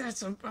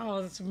 that's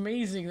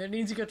amazing. That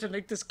means you got to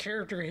make this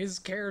character his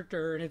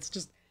character, and it's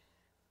just...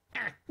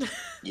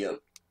 Yep.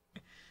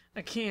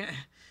 I can't.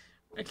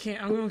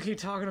 I'm gonna keep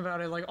talking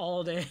about it like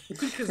all day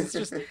because it's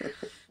just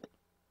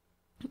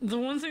the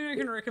one thing I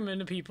can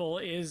recommend to people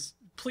is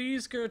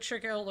please go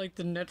check out like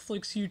the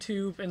Netflix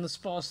YouTube and the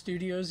Spa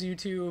Studios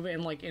YouTube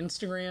and like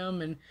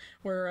Instagram and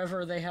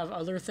wherever they have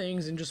other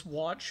things, and just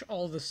watch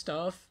all the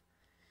stuff.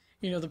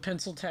 You know, the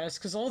pencil tests,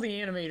 because all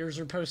the animators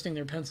are posting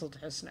their pencil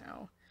tests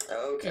now.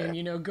 Okay. And,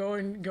 you know,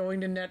 going to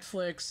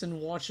Netflix and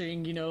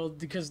watching, you know,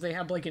 because they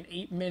have like an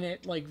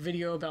 8-minute like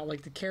video about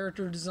like the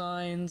character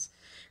designs.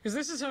 Because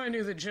this is how I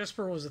knew that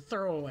Jesper was a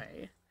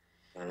throwaway.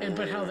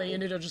 But how they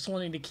ended up just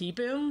wanting to keep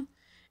him.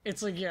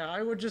 It's like, yeah,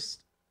 I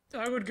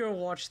would go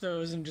watch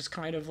those and just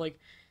kind of like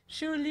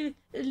show a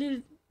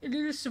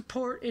little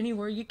support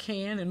anywhere you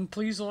can, and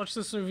please watch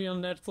this movie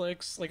on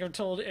Netflix. Like, I've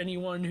told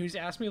anyone who's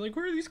asked me, like,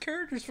 where are these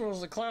characters from? I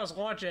was like, Klaus,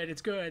 watch it,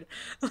 it's good.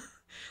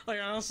 Like,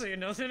 I don't say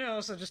nothing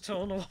else, I just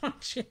tell them to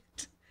watch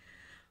it.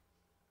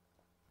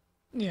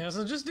 Yeah,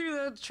 so just do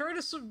that. Try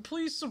to,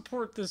 please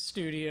support this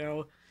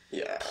studio.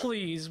 Yeah.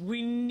 Please,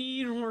 we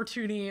need more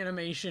 2D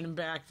animation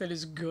back that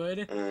is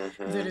good,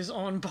 that is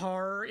on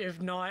par,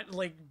 if not,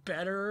 like,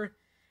 better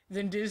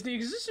than Disney,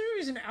 because this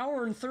movie is an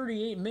hour and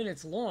 38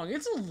 minutes long.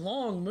 It's a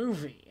long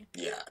movie.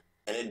 Yeah,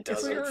 and it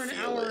doesn't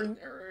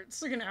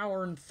it's like an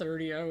hour and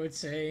 30, I would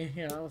say,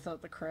 yeah,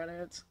 without the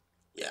credits.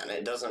 Yeah, and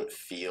it doesn't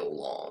feel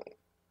long.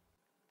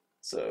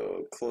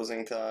 So,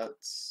 closing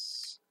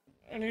thoughts?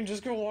 I mean,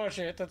 just go watch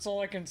it. That's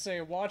all I can say.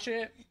 Watch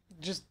it.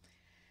 Just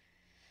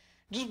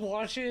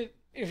watch it.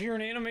 If you're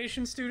an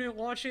animation student,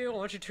 watch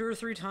it 2 or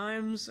 3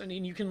 times. I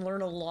mean, you can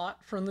learn a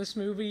lot from this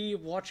movie.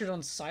 Watch it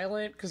on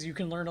silent, because you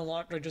can learn a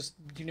lot by just,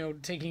 you know,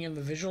 taking in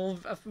the visual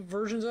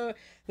versions of it,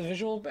 the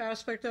visual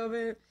aspect of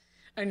it.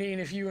 I mean,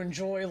 if you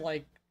enjoy,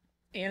 like,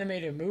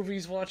 animated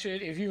movies, watch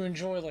it. If you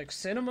enjoy, like,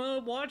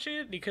 cinema, watch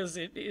it, because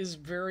it is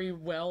very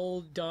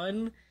well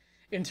done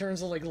in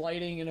terms of, like,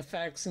 lighting and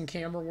effects and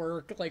camera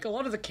work. Like, a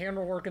lot of the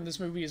camera work in this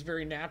movie is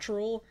very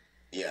natural.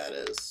 Yeah,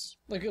 it is.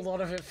 Like, a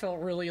lot of it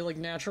felt really, like,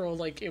 natural,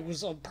 like, it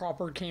was a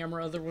proper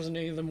camera. There wasn't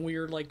any of them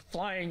weird, like,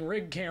 flying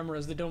rig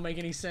cameras that don't make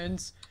any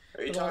sense.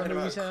 Are you talking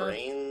about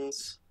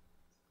cranes?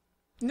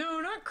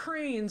 No, not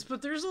cranes,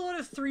 but there's a lot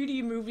of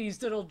 3D movies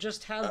that'll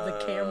just have the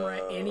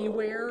camera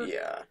anywhere.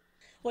 Yeah.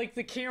 Like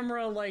the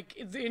camera, like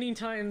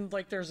anytime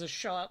like there's a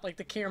shot, like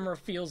the camera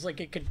feels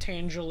like it could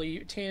tangibly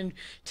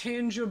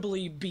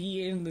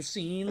be in the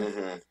scene.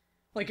 Mm-hmm.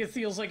 Like it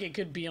feels like it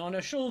could be on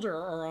a shoulder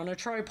or on a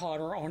tripod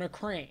or on a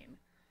crane.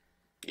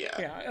 Yeah.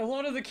 Yeah, a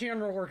lot of the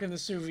camera work in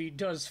this movie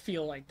does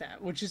feel like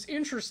that, which is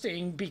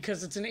interesting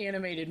because it's an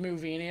animated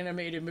movie, and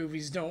animated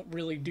movies don't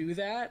really do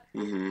that.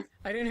 Mm-hmm.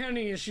 I didn't have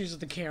any issues with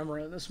the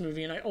camera in this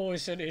movie, and I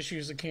always had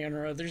issues with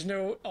camera. There's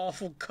no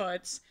awful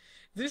cuts.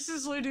 This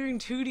is like doing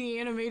 2D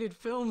animated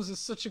films is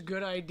such a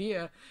good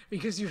idea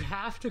because you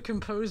have to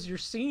compose your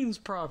scenes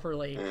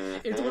properly.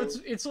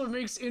 Mm-hmm. It's what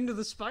makes Into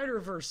the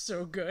Spider-Verse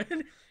so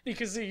good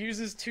because it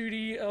uses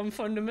 2D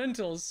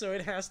fundamentals, so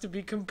it has to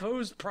be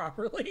composed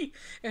properly.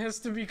 It has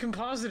to be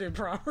composited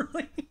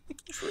properly.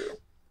 True.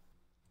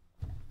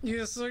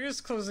 Yeah, so I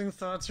guess closing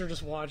thoughts are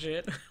just watch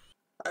it.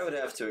 I would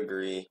have to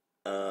agree.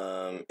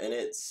 And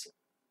it's,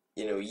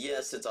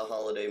 yes, it's a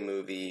holiday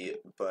movie,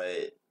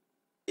 but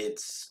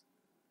it's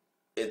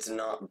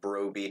not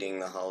bro-beating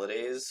the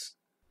holidays,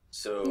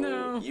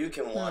 so you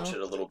can watch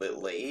it a little bit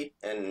late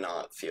and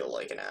not feel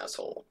like an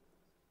asshole.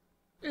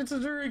 It's a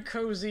very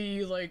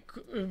cozy, like,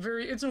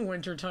 it's a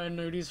wintertime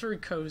movie, it's very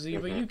cozy,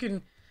 but you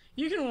can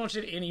watch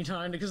it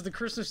anytime because the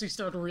Christmassy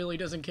stuff really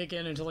doesn't kick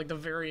in until, like, the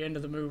very end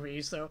of the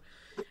movie, so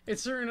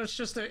it's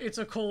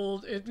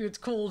cold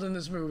in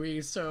this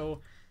movie,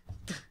 so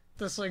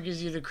this, like,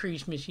 gives you the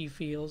Christmassy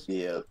feels.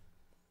 Yeah.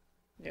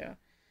 Yeah.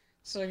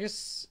 So I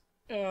guess,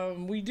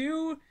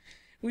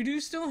 we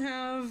do still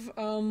have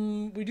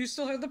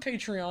the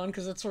Patreon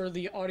because that's where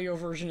the audio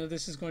version of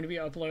this is going to be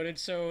uploaded.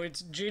 So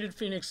it's Jaded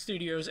Phoenix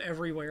Studios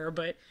everywhere,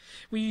 but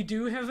we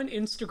do have an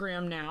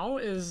Instagram now,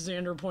 as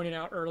Xander pointed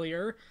out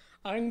earlier.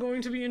 I'm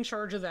going to be in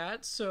charge of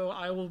that, so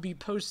I will be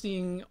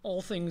posting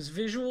all things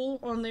visual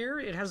on there.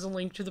 It has a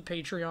link to the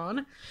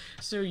Patreon,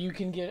 so you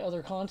can get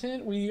other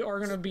content. We are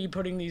going to be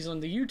putting these on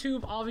the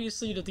YouTube,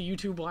 obviously, that the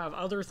YouTube will have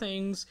other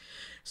things.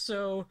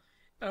 So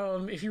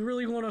if you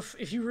really want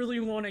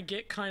to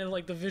get kind of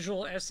like the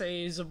visual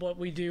essays of what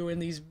we do in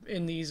these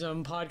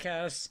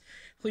podcasts,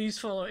 please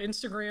follow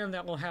Instagram.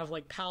 That will have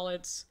like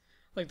palettes,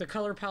 like the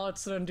color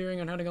palettes that I'm doing.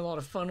 I'm having a lot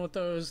of fun with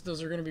those.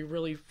 Those are going to be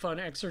really fun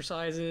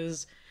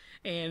exercises,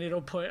 and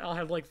I'll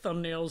have like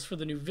thumbnails for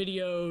the new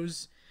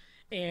videos.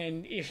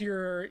 And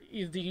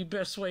the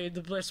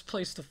best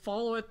place to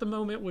follow at the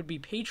moment would be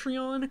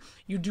Patreon.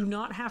 You do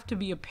not have to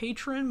be a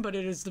patron, but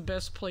it is the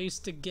best place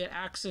to get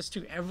access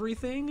to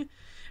everything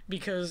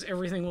because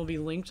everything will be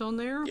linked on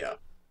there. Yeah.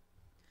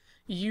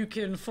 You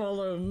can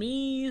follow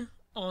me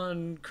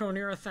on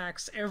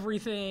Chronerathax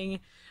everything.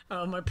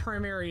 My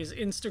primary is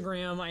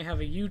Instagram. I have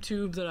a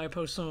YouTube that I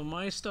post some of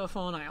my stuff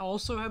on. I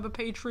also have a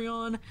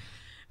Patreon.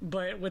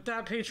 But with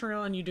that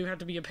Patreon, you do have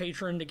to be a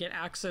patron to get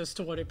access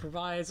to what it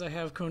provides. I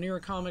have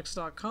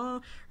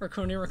ConeraComics.com or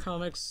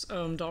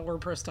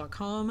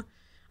ConeraComics.wordpress.com.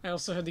 I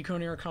also have the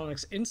Conera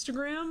Comics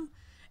Instagram.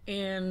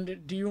 And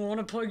do you want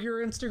to plug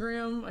your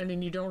Instagram? I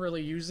mean, you don't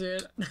really use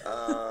it.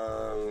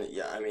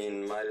 Yeah, I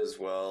mean, might as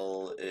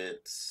well.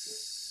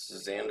 It's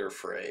Xander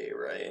Frey,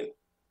 right?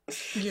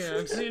 Yeah,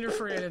 it's Xander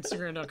Frey at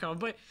Instagram.com.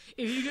 But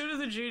if you go to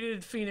the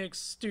Jaded Phoenix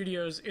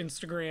Studios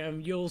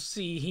Instagram, you'll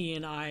see he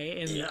and I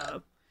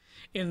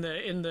in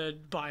the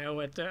bio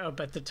up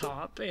at the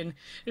top, and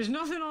there's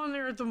nothing on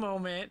there at the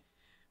moment.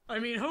 I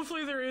mean,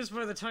 hopefully there is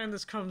by the time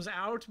this comes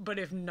out, but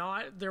if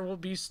not, there will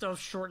be stuff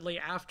shortly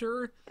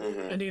after.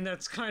 I mean,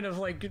 that's kind of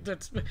like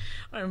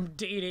I'm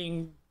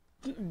dating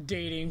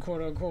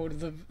quote unquote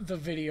the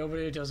video, but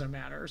it doesn't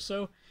matter.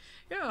 So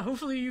yeah,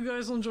 hopefully you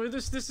guys will enjoy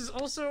this. This is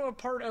also a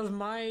part of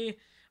my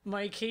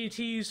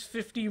KT's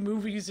 50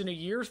 movies in a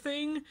year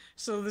thing,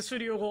 so this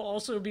video will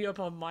also be up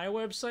on my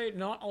website.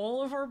 Not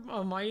all of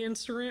my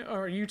Instagram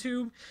or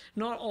YouTube,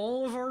 not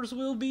all of ours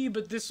will be,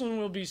 but this one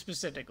will be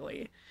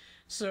specifically.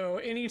 So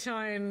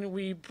anytime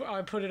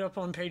I put it up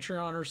on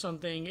Patreon or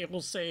something, it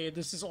will say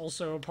this is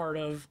also a part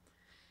of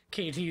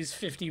KT's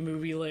 50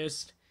 movie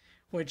list,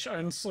 which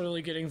I'm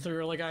slowly getting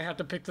through. Like, I have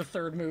to pick the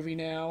third movie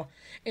now.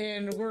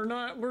 And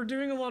we're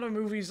doing a lot of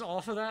movies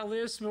off of that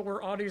list, but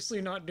we're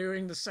obviously not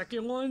doing the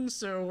second one,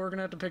 so we're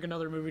gonna have to pick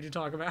another movie to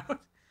talk about.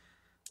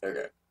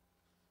 Okay.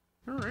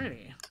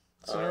 Alrighty.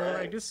 So all right.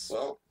 I guess...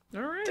 Well,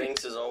 alright.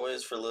 Thanks as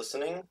always for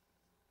listening.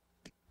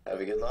 Have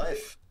a good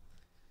life.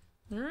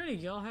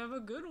 Alrighty, y'all have a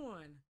good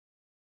one.